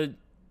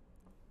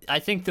 I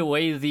think the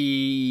way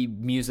the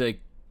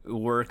music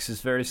works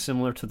is very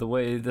similar to the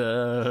way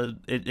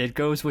it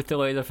goes with the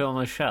way the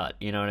film is shot,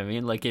 you know what I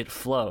mean? Like, it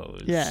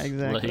flows. Yeah,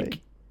 exactly. Like,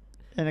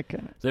 and it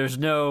kind of... There's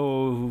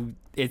no,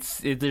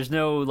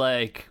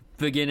 like,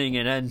 beginning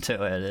and end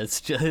to it. It's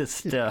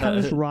just... It kind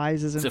of just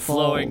rises and falls. It's a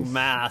flowing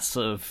mass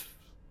of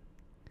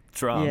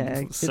drums. Yeah,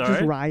 it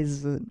just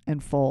rises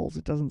and falls.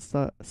 It doesn't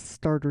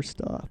start or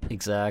stop.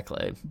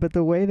 Exactly. But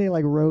the way they,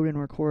 like, wrote and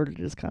recorded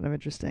is kind of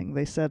interesting.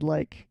 They said,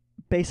 like,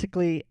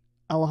 basically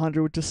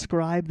Alejandro would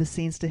describe the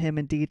scenes to him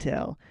in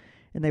detail,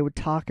 and they would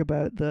talk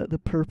about the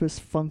purpose,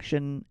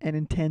 function, and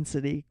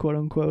intensity,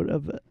 quote-unquote,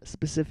 of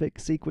specific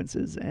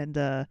sequences,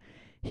 and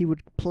he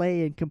would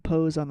play and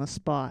compose on the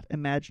spot,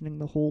 imagining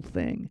the whole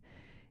thing.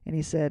 And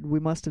he said, we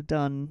must have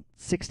done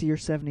 60 or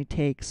 70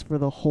 takes for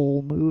the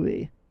whole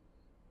movie.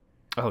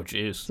 Oh,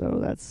 jeez. So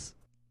that's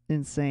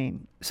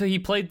insane. So he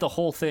played the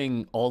whole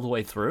thing all the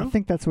way through? I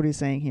think that's what he's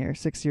saying here,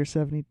 60 or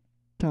 70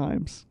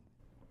 times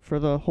for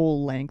the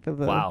whole length of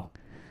the,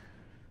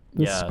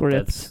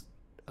 script.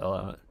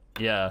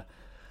 Yeah.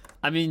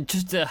 I mean,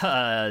 just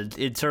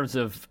in terms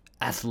of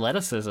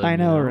athleticism. I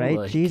know, you know, right?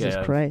 like, Jesus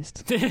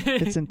Christ.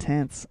 It's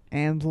intense.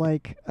 And,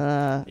 like,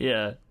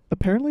 yeah.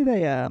 Apparently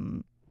they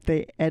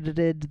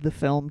edited the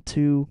film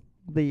to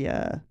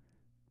the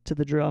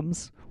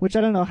drums, which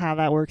I don't know how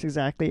that works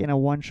exactly in a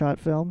one-shot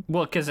film.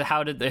 Well, because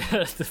how did they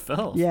edit the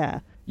film?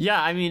 Yeah.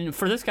 Yeah, I mean,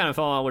 for this kind of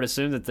film, I would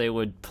assume that they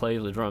would play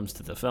the drums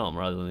to the film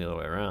rather than the other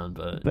way around,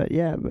 but... But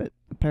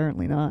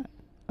apparently not.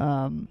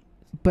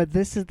 But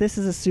this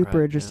is a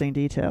super interesting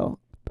detail.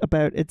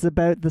 It's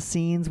about the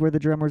scenes where the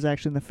drummer's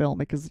actually in the film,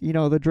 because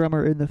the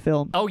drummer in the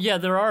film. Oh yeah,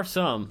 there are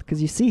some,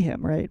 because you see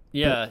him, right?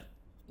 Yeah,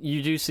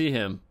 you do see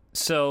him.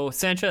 So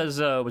Sanchez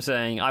was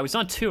saying, I was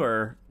on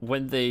tour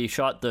when they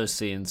shot those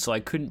scenes, so I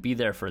couldn't be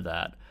there for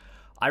that.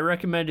 I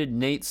recommended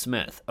Nate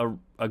Smith,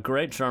 a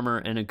great drummer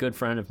and a good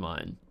friend of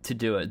mine, to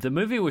do it. The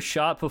movie was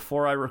shot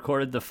before I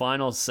recorded the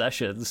final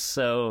sessions,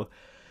 so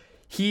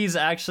he's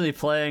actually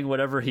playing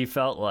whatever he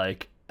felt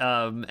like.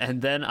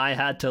 And then I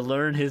had to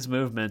learn his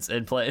movements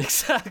and play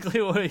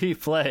exactly what he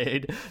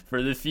played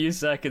for the few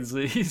seconds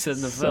that he's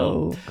in the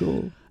film. So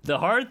cool. The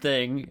hard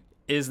thing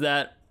is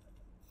that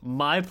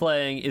my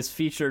playing is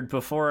featured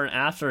before and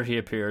after he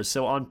appears,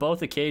 so on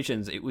both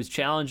occasions it was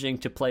challenging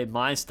to play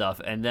my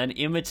stuff and then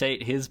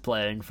imitate his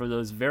playing for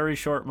those very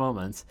short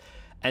moments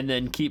and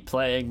then keep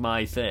playing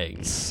my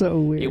thing. So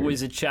weird. It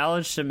was a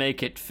challenge to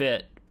make it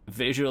fit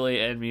visually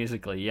and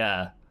musically.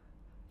 Yeah,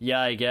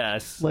 I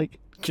guess.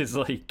 Because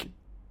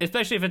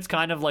especially if it's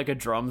kind of like a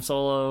drum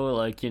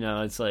solo,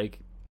 it's like...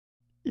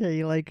 Yeah,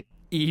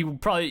 you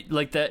probably,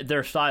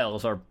 their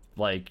styles are,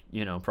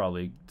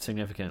 probably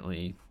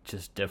significantly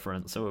just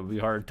different, so it would be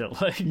hard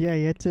to, Yeah,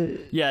 you had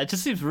to... Yeah, it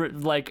just seems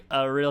like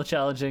a real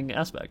challenging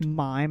aspect.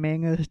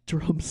 Miming a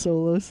drum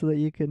solo so that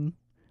you can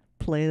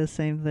play the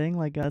same thing,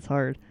 that's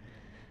hard.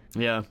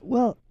 Yeah.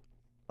 Well,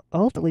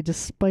 ultimately,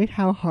 despite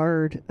how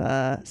hard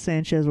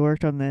Sanchez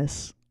worked on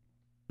this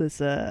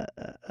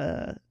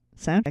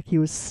soundtrack, he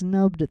was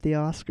snubbed at the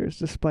Oscars,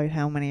 despite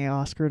how many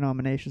Oscar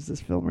nominations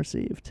this film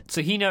received.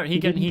 So he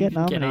didn't get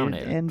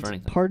nominated.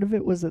 And part of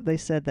it was that they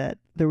said that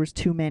there was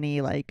too many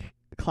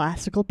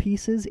classical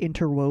pieces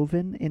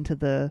interwoven into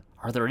the...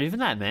 Are there even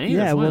that many?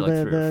 Yeah, well, 3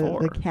 or 4.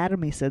 The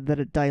Academy said that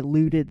it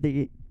diluted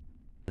the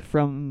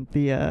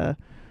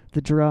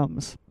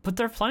drums. But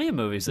there are plenty of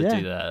movies that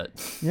do that.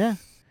 Yeah.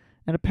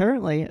 And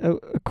apparently,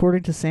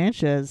 according to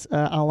Sanchez,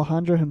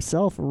 Alejandro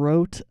himself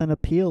wrote an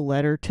appeal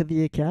letter to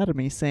the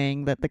Academy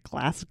saying that the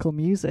classical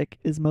music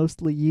is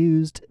mostly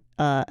used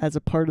as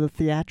a part of the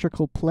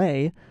theatrical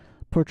play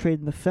portrayed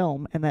in the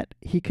film, and that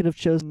he could have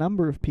chosen a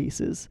number of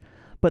pieces,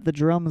 but the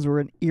drums were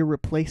an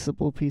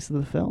irreplaceable piece of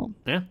the film.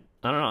 Yeah,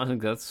 I don't know. I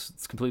think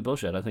it's complete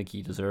bullshit. I think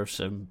he deserves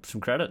some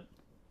credit.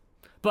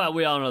 But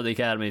we all know the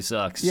Academy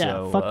sucks. Yeah,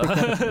 so, fuck the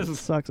Academy. It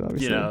sucks,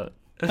 obviously. And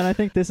I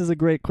think this is a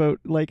great quote.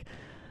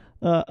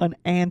 An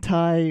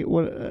anti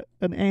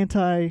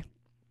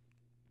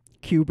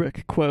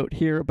Kubrick quote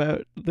here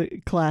about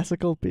the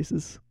classical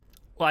pieces.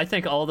 Well, I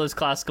think all those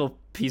classical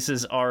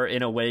pieces are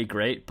in a way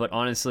great, but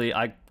honestly,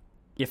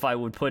 if I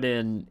would put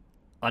in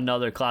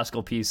another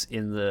classical piece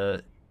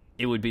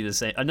it would be the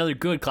same. Another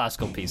good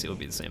classical piece, it would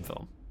be the same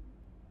film.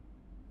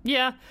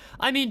 Yeah,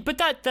 I mean, but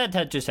that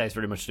just has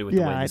pretty much to do with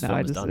the way this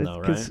film is done,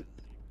 though,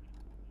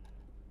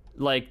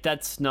 right?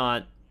 That's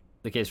not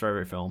the case for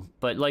every film,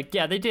 but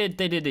they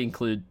did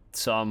include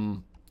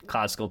some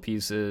classical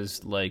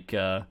pieces. What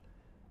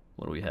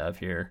do we have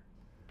here?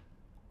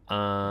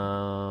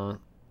 I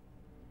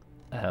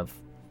have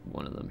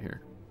one of them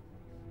here.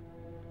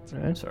 That's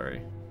right.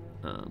 Sorry,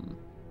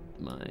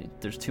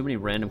 there's too many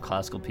random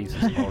classical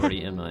pieces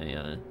already in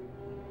my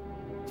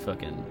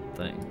fucking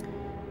thing.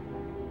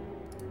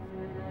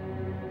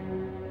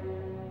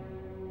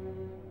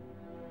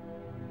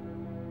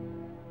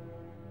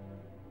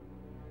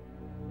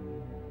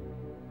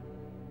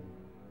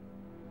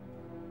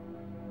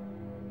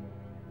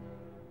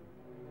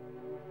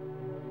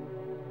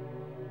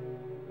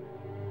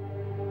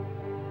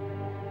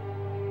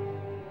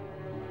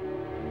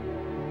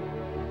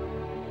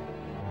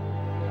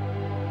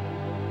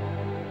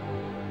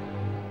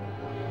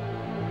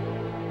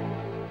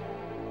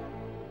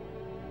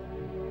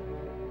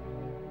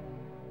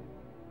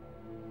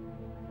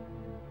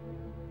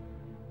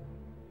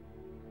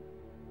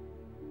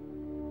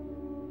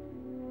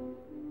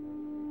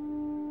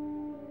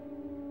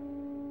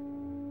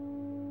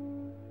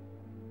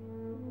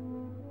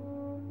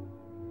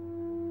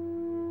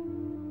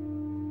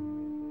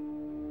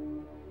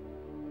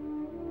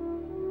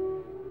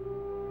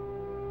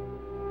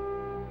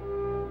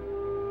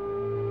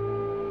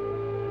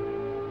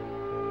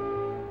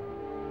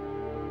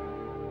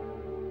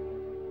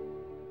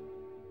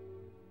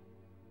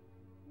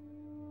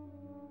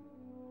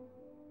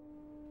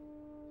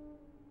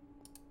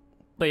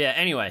 But yeah,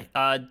 anyway,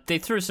 they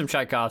threw some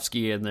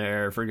Tchaikovsky in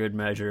there for good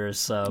measure,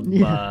 some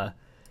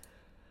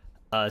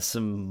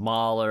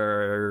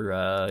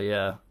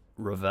Mahler,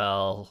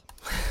 Ravel.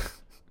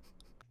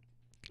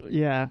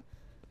 Yeah,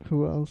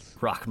 who else?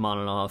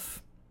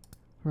 Rachmaninoff,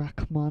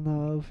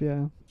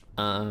 yeah.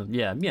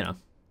 Yeah,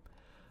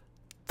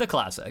 the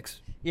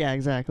classics. Yeah,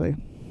 exactly.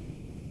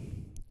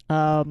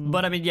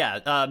 But I mean,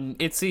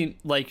 it seemed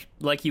like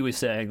he was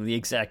saying, the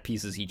exact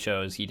pieces he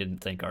chose, he didn't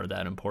think are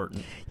that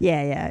important.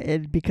 Yeah,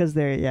 because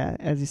they're,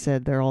 as you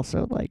said, they're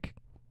also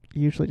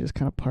usually just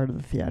kind of part of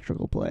the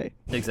theatrical play.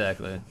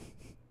 Exactly.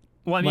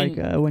 Well, I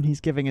mean, when he's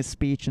giving his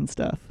speech and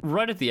stuff.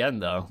 Right at the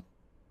end, though,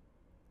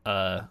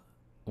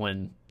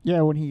 when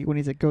Yeah, when he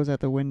goes out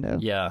the window.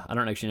 Yeah, I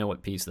don't actually know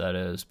what piece that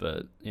is,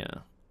 but yeah.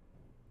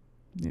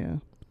 Yeah.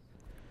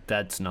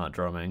 That's not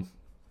drumming,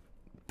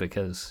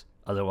 because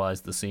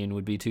otherwise the scene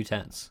would be too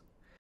tense.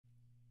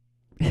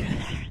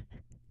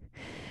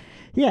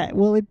 Yeah,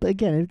 well,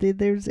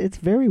 it's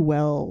very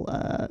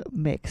well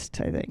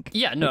mixed, I think.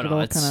 Yeah, no,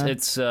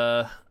 it's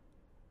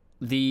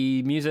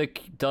the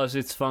music does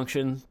its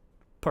function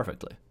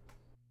perfectly.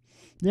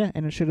 Yeah,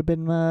 and it should have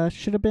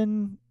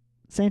been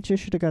Sanchez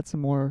should have got some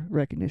more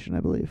recognition,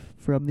 I believe,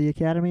 from the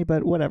Academy,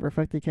 but whatever,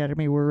 fuck the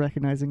Academy, we're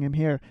recognizing him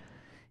here.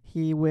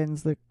 He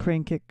wins the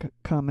Crane Kick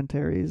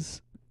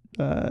Commentaries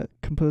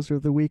Composer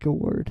of the Week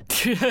award,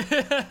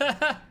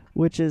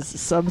 which is,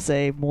 some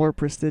say, more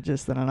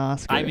prestigious than an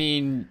Oscar. I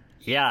mean,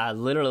 yeah,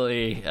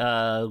 literally,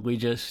 I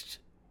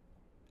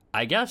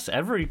guess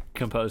every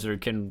composer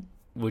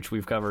which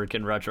we've covered,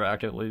 can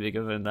retroactively be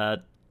given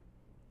that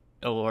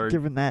award.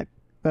 Given that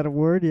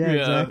award, yeah,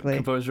 exactly.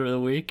 Composer of the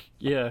Week,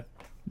 yeah.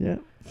 Yeah.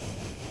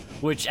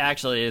 Which,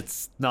 actually,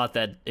 it's not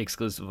that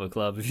exclusive a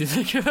club, if you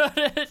think about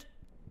it.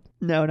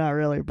 No, not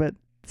really, but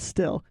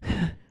still.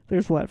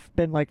 There's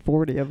been like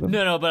 40 of them.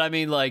 No, but I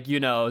mean, like,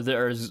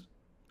 there's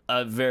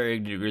a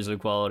varying degrees of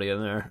quality in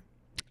there.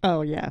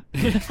 Oh, yeah.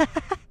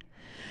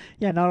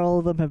 Yeah, not all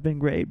of them have been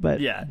great,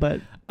 but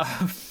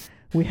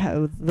we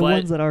have the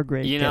ones that are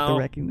great get the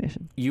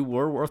recognition. You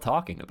were worth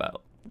talking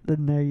about.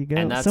 Then there you go.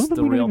 And that's some of them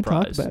the we real didn't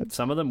even prize. Talk about.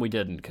 Some of them we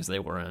didn't because they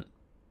weren't.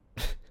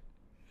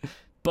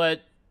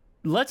 But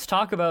let's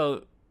talk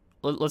about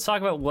what's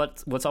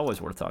always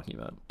worth talking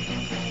about.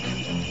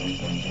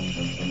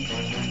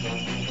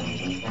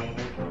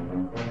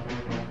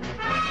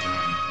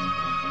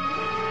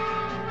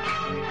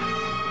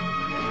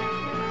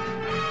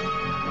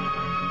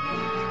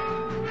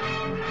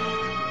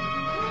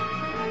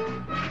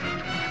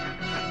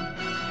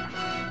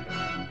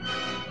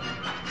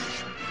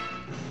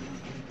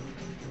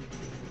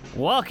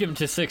 Welcome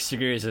to 6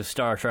 Degrees of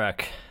Star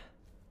Trek.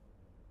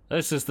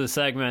 This is the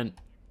segment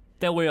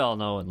that we all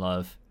know and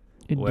love,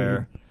 Indeed.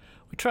 Where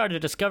we try to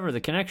discover the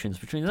connections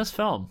between this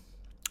film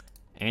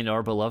and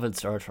our beloved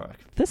Star Trek.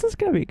 This is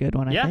going to be a good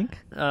one, I think.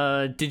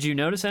 Did you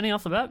notice any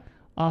off the bat?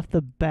 Off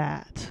the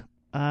bat?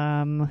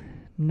 No,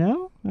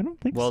 I don't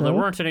think so. Well, there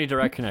weren't any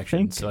direct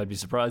connections, so I'd be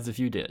surprised if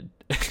you did.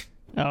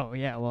 Oh,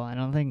 yeah, well, I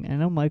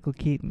know Michael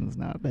Keaton's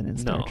not been in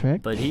Star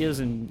Trek. But he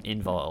isn't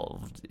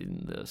involved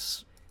in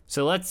this.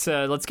 So let's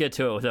get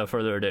to it without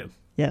further ado.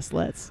 Yes,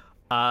 let's.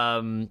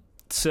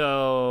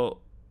 So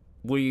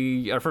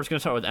we are first going to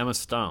start with Emma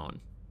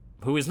Stone,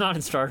 who is not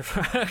in Star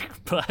Trek,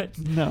 but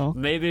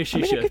maybe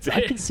she should be.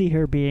 I could see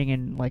her being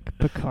in like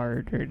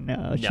Picard or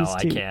no.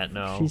 I can't.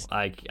 No,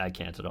 I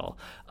can't at all.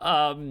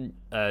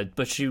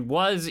 But she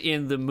was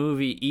in the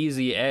movie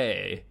Easy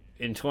A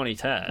in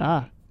 2010.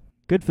 Ah,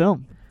 good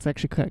film. It's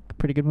actually a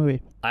pretty good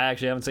movie. I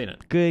actually haven't seen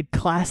it. Good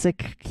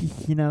classic,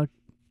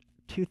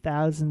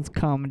 2000s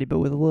comedy, but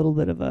with a little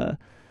bit of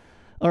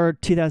or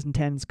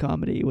 2010s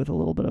comedy with a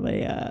little bit of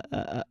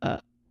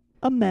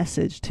a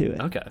message to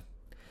it. Okay,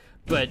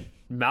 but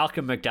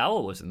Malcolm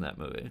McDowell was in that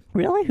movie.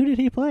 Really? Who did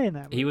he play in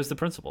that movie? He was the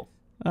principal.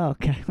 Oh,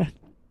 okay.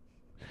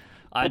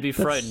 I'd be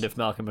frightened if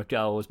Malcolm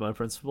McDowell was my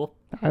principal.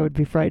 I would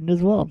be frightened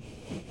as well.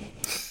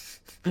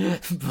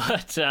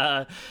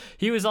 But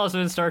he was also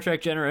in Star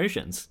Trek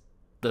Generations,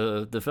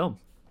 the film.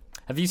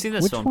 Have you seen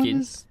this film,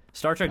 Keaton?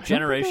 Star Trek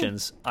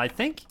Generations. I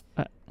think.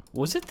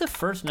 Was it the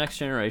first Next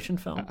Generation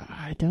film?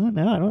 I don't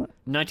know.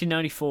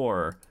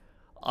 1994.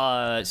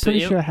 Pretty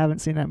sure I haven't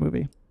seen that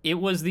movie. It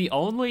was the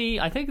only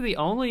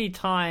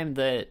time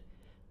that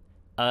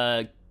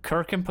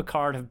Kirk and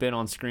Picard have been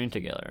on screen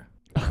together.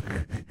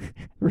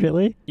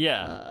 Really?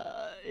 Yeah.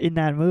 In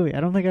that movie,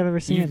 I don't think I've ever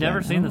seen it. You've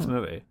never seen this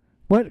movie.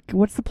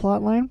 What's the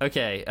plot line?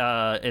 Okay,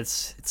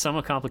 it's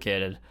somewhat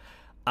complicated.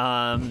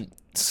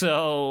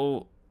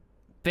 So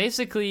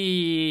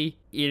basically,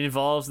 it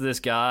involves this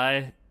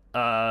guy.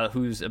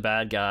 Who's a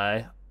bad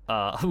guy,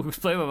 who's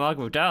played by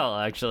Malcolm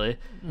McDowell, actually.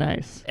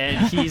 Nice.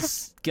 And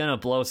he's gonna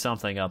blow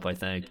something up, I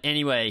think.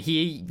 Anyway,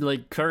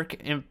 Kirk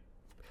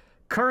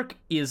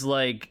is,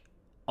 like,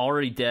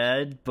 already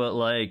dead, but,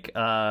 like,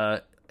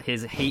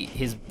 his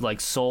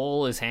like,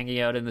 soul is hanging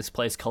out in this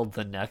place called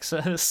the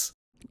Nexus.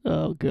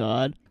 Oh,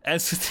 God.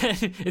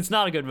 It's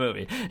not a good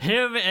movie.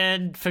 Him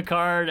and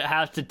Picard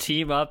have to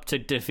team up to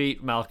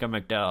defeat Malcolm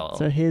McDowell.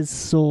 So his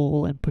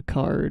soul and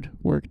Picard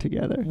work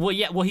together. Well,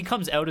 yeah. Well, he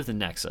comes out of the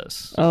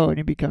Nexus. Oh, and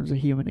he becomes a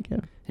human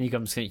again. Sick.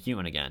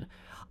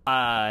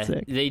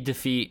 They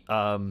defeat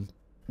Mal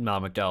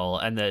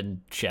McDowell, and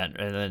then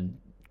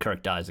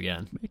Kirk dies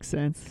again. Makes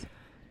sense.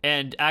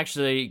 And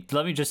actually,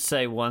 let me just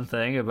say one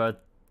thing about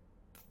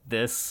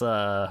this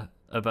film,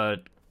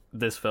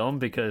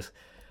 because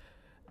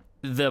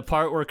the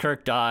part where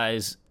Kirk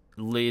dies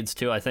leads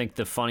to, I think,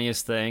 the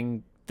funniest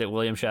thing that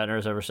William Shatner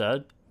has ever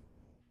said.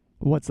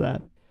 What's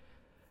that?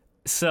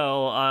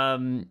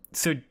 So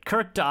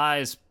Kirk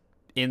dies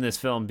in this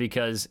film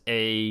because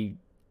a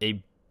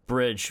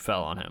bridge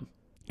fell on him.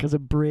 Because a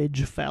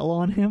bridge fell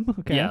on him?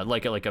 Okay. Yeah,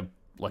 like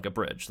a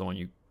bridge, the one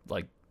you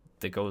like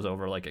that goes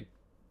over like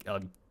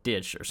a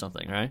ditch or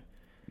something, right?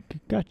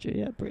 Gotcha.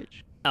 Yeah,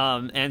 bridge.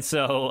 And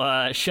so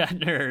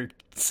Shatner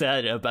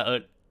said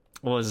about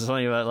was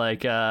something about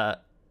like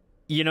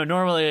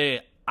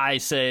normally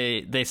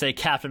they say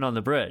captain on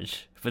the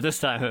bridge, but this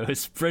time it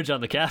was bridge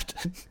on the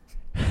captain.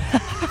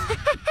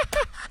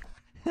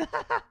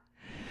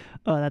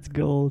 Oh, that's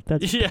gold.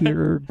 That's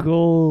pure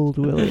gold,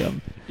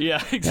 William.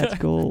 Yeah, exactly. That's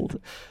gold.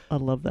 I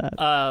love that.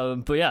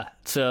 But yeah,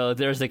 so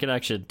there's the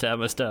connection to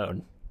Emma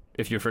Stone.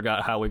 If you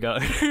forgot how we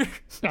got here.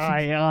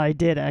 I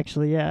did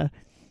actually, yeah.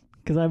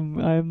 Because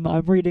I'm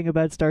reading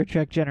about Star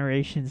Trek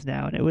Generations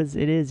now, and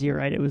you're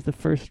right. It was the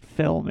first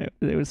film. It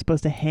was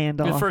supposed to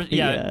hand off.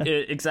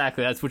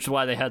 Exactly. That's which is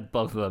why they had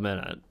both of them in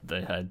it.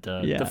 They had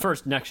the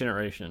first Next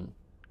Generation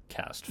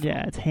cast. Film.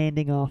 Yeah, it's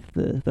handing off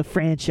the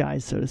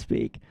franchise, so to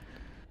speak.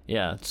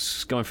 Yeah,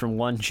 it's going from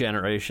one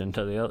generation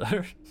to the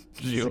other.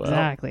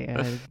 Exactly.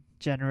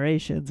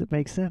 Generations. It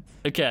makes sense.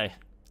 Okay,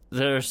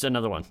 there's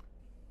another one.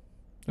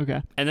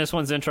 Okay. And this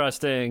one's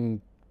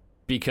interesting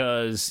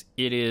because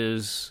it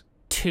is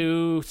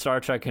 2 Star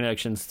Trek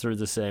connections through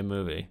the same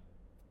movie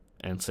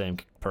and same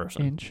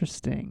person.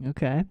 Interesting.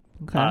 Okay.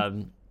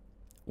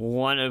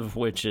 One of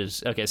which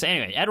is... Okay, so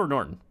anyway, Edward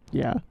Norton.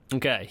 Yeah.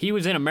 Okay, he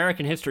was in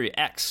American History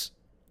X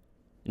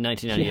in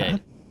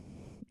 1998.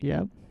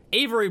 Yeah.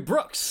 Avery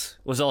Brooks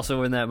was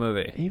also in that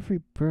movie.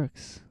 Avery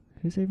Brooks?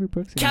 Who's Avery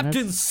Brooks again?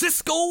 Captain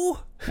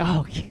Sisko!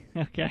 Oh,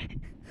 okay.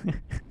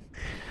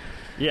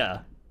 Yeah.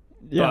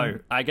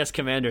 Or, I guess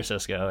Commander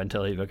Sisko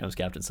until he becomes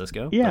Captain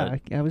Sisko. Yeah,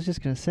 I was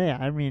just gonna say.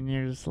 I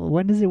mean,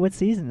 what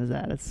season is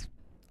that?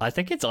 I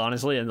think it's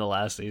honestly in the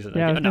last season.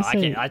 Yeah, I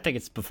can't. I think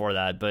it's before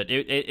that, but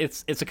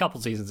it's a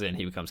couple seasons in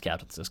he becomes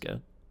Captain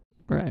Sisko.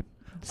 Right.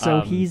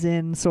 So he's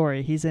in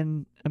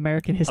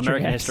American History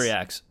American X. History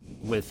X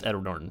with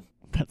Edward Norton.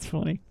 That's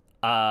funny.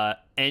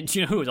 And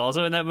you know who was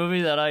also in that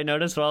movie that I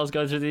noticed while I was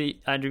going through the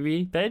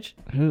IMDb page?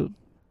 Who?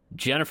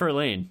 Jennifer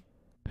Lane.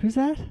 Who's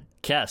that?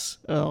 Kess.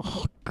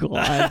 Oh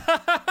God.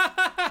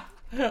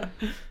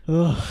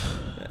 Ugh.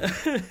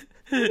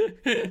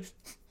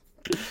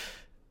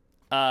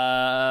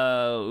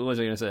 What was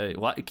I going to say?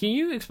 Can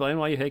you explain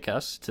why you hate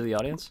Kess to the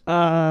audience?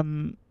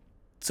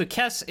 So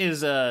Kess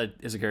is a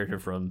character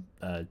from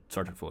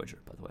Star Trek Voyager,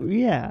 by the way.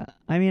 Yeah,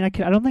 I mean, I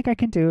don't think I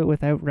can do it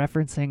without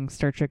referencing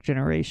Star Trek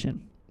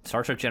Generation.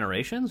 Star Trek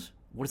Generations?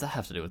 What does that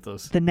have to do with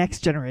this? The Next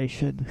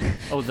Generation.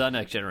 Oh, The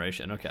Next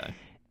Generation. Okay.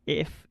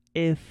 If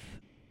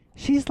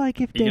she's like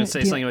if you're gonna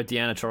say something about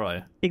Deanna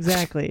Troi.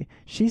 Exactly.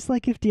 She's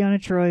like if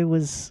Deanna Troi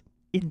was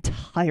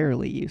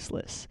entirely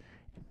useless,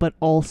 but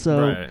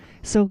also right.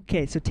 So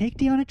take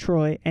Deanna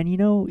Troi and you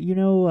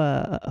know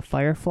a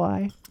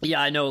Firefly. Yeah,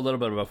 I know a little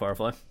bit about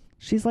Firefly.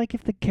 She's like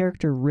if the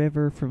character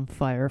River from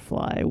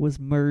Firefly was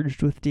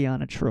merged with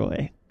Deanna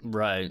Troi.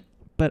 Right.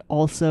 But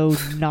also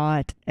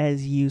not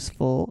as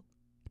useful,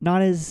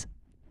 not as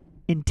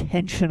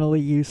intentionally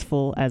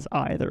useful as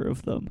either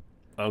of them.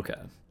 Okay.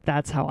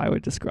 That's how I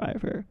would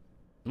describe her.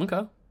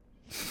 Okay.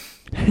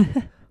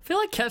 I feel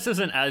like Kess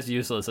isn't as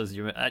useless as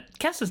you...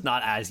 Kess is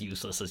not as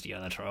useless as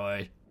Deanna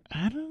Troi.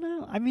 I don't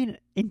know. I mean,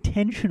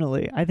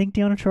 intentionally. I think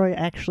Deanna Troi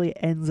actually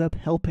ends up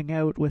helping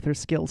out with her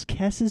skills.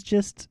 Kess is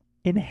just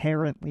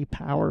inherently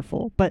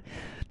powerful. But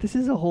this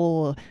is a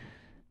whole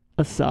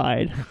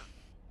aside.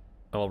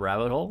 A little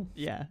rabbit hole?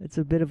 Yeah, it's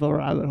a bit of a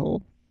rabbit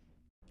hole.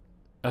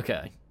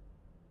 Okay.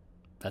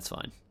 That's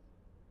fine.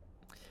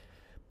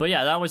 But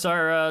yeah, that was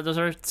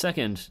our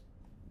second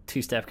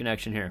 2-step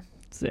connection here.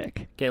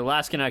 Sick. Okay,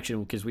 last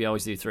connection, because we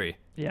always do 3.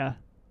 Yeah.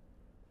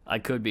 I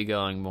could be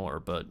going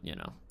more, but, ain't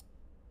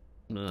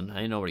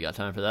nobody got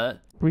time for that.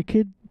 We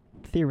could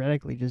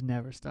theoretically just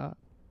never stop.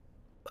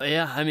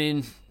 Yeah, I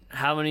mean,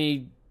 how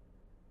many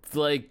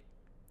do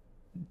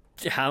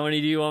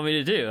you want me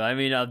to do? I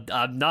mean,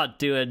 I'm not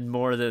doing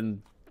more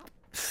than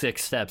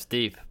 6 steps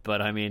deep,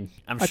 but I mean,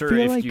 I'm sure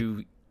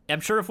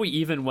if we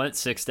even went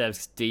 6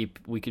 steps deep,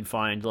 we could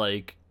find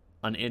like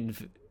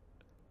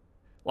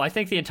well, I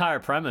think the entire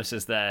premise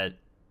is that,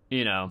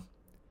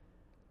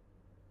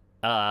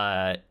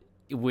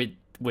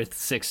 with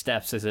 6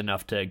 steps is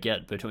enough to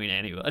get between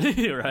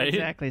anybody, right?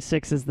 Exactly.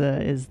 6 is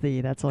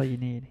that's all you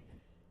need.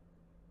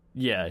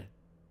 Yeah.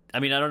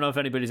 I mean, I don't know if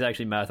anybody's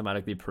actually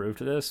mathematically proved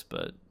this,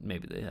 but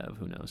maybe they have.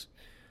 Who knows?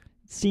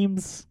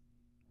 Seems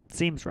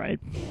right.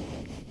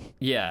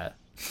 Yeah.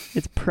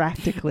 It's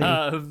practically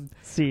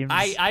seems.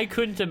 I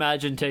couldn't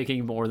imagine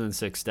taking more than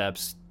 6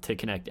 steps to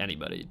connect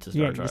anybody to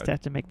Star Trek. Yeah, you just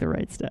have to make the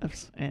right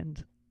steps,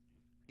 and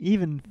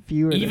even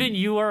fewer. Even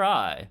you or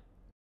I.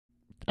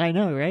 I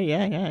know, right?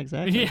 Yeah,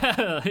 exactly.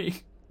 Yeah.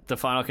 The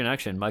final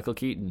connection, Michael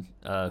Keaton,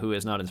 who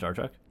is not in Star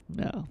Trek.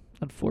 No,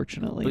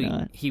 unfortunately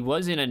not. He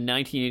was in a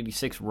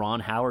 1986 Ron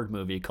Howard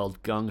movie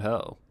called Gung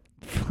Ho.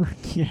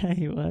 Yeah,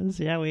 he was.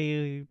 Yeah,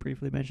 we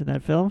briefly mentioned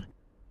that film.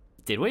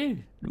 Did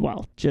we?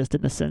 Well, just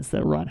in the sense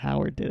that Ron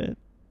Howard did it.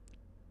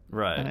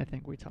 Right. And I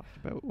think we talked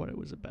about what it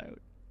was about.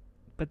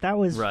 But that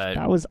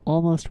was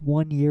almost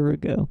 1 year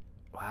ago.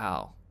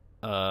 Wow.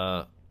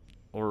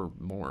 Or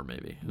more,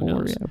 maybe. Who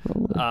more, knows? Yeah,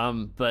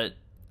 probably. But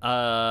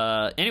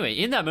anyway,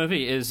 in that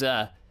movie is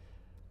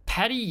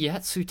Patty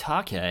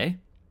Yatsutake,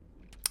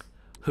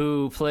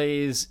 who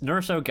plays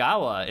Nurse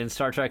Ogawa in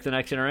Star Trek: The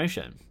Next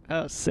Generation.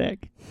 Oh,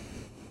 sick.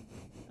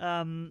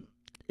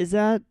 Is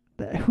that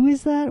who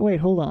is that? Wait,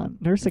 hold on.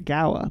 Nurse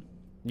Ogawa.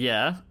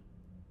 Yeah.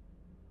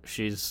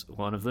 She's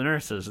one of the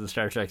nurses in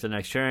Star Trek: The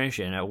Next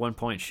Generation. At one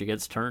point, she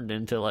gets turned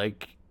into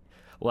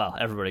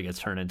everybody gets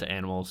turned into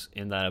animals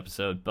in that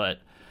episode, but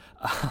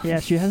yeah,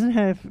 she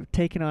hasn't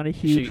taken on a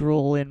huge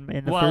role in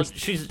the first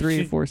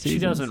 3 or 4 seasons. She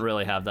doesn't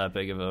really have that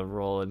big of a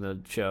role in the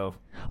show.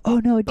 Oh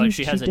no, but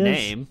she has a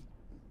name.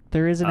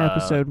 There is an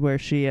episode where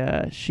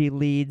she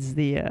leads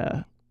the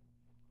an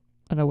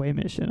away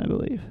mission, I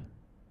believe.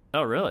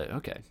 Oh really?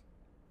 Okay.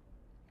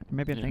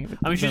 Maybe I'm thinking.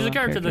 I mean, she's a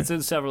character that's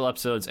in several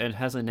episodes and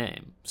has a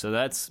name, so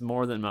that's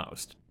more than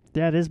most.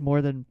 That is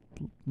more than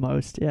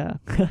most. Yeah.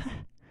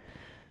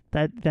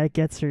 that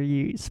gets her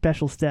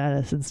special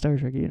status in Star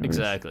Trek universe.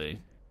 Exactly.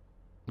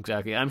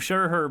 I'm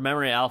sure her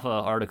Memory Alpha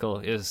article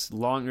is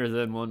longer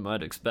than one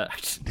might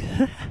expect.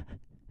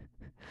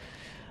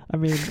 I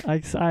mean,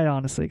 I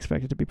honestly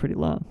expect it to be pretty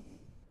long.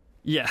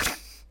 Yeah.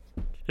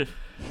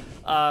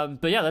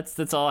 But yeah,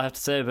 that's all I have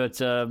to say about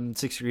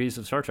 6 Degrees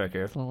of Star Trek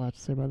here. That's all I have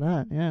to say about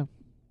that, yeah.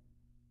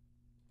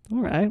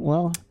 All right,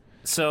 well.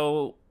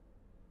 So,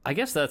 I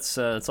guess that's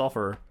all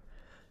for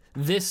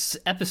this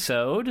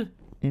episode.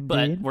 Indeed.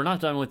 But we're not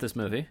done with this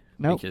movie.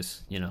 Nope.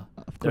 Because,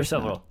 there's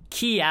several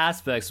key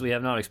aspects we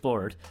have not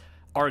explored.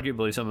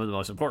 Arguably some of the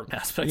most important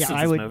aspects of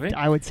this movie.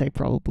 I would say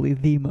probably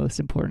the most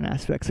important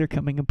aspects are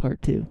coming in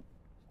part 2.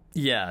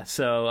 Yeah,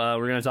 so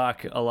we're going to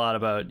talk a lot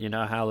about,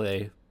 how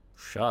they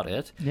shot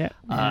it. Yeah.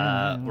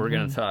 We're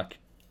going to talk...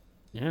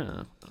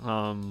 Yeah.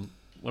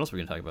 What else are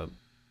we going to talk about?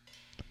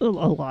 A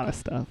lot of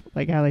stuff.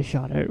 Like how they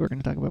shot it. We're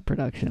going to talk about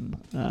production.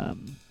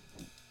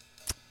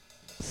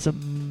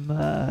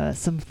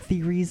 Some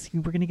theories.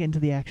 We're going to get into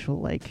the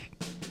actual, We're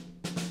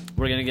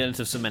going to get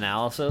into some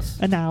analysis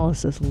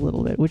a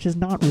little bit, which is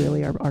not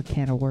really our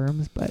can of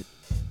worms, but...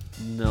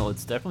 No,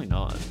 it's definitely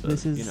not. But,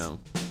 this is...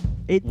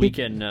 we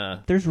can...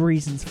 There's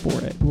reasons for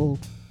it.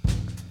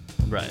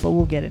 Right. But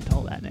we'll get into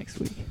all that next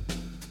week.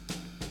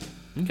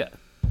 Okay.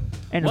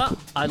 Well,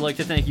 I'd like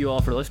to thank you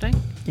all for listening.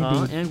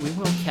 And we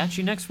will catch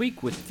you next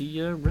week with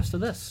the rest of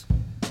this.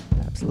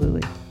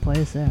 Absolutely.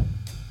 Play us out.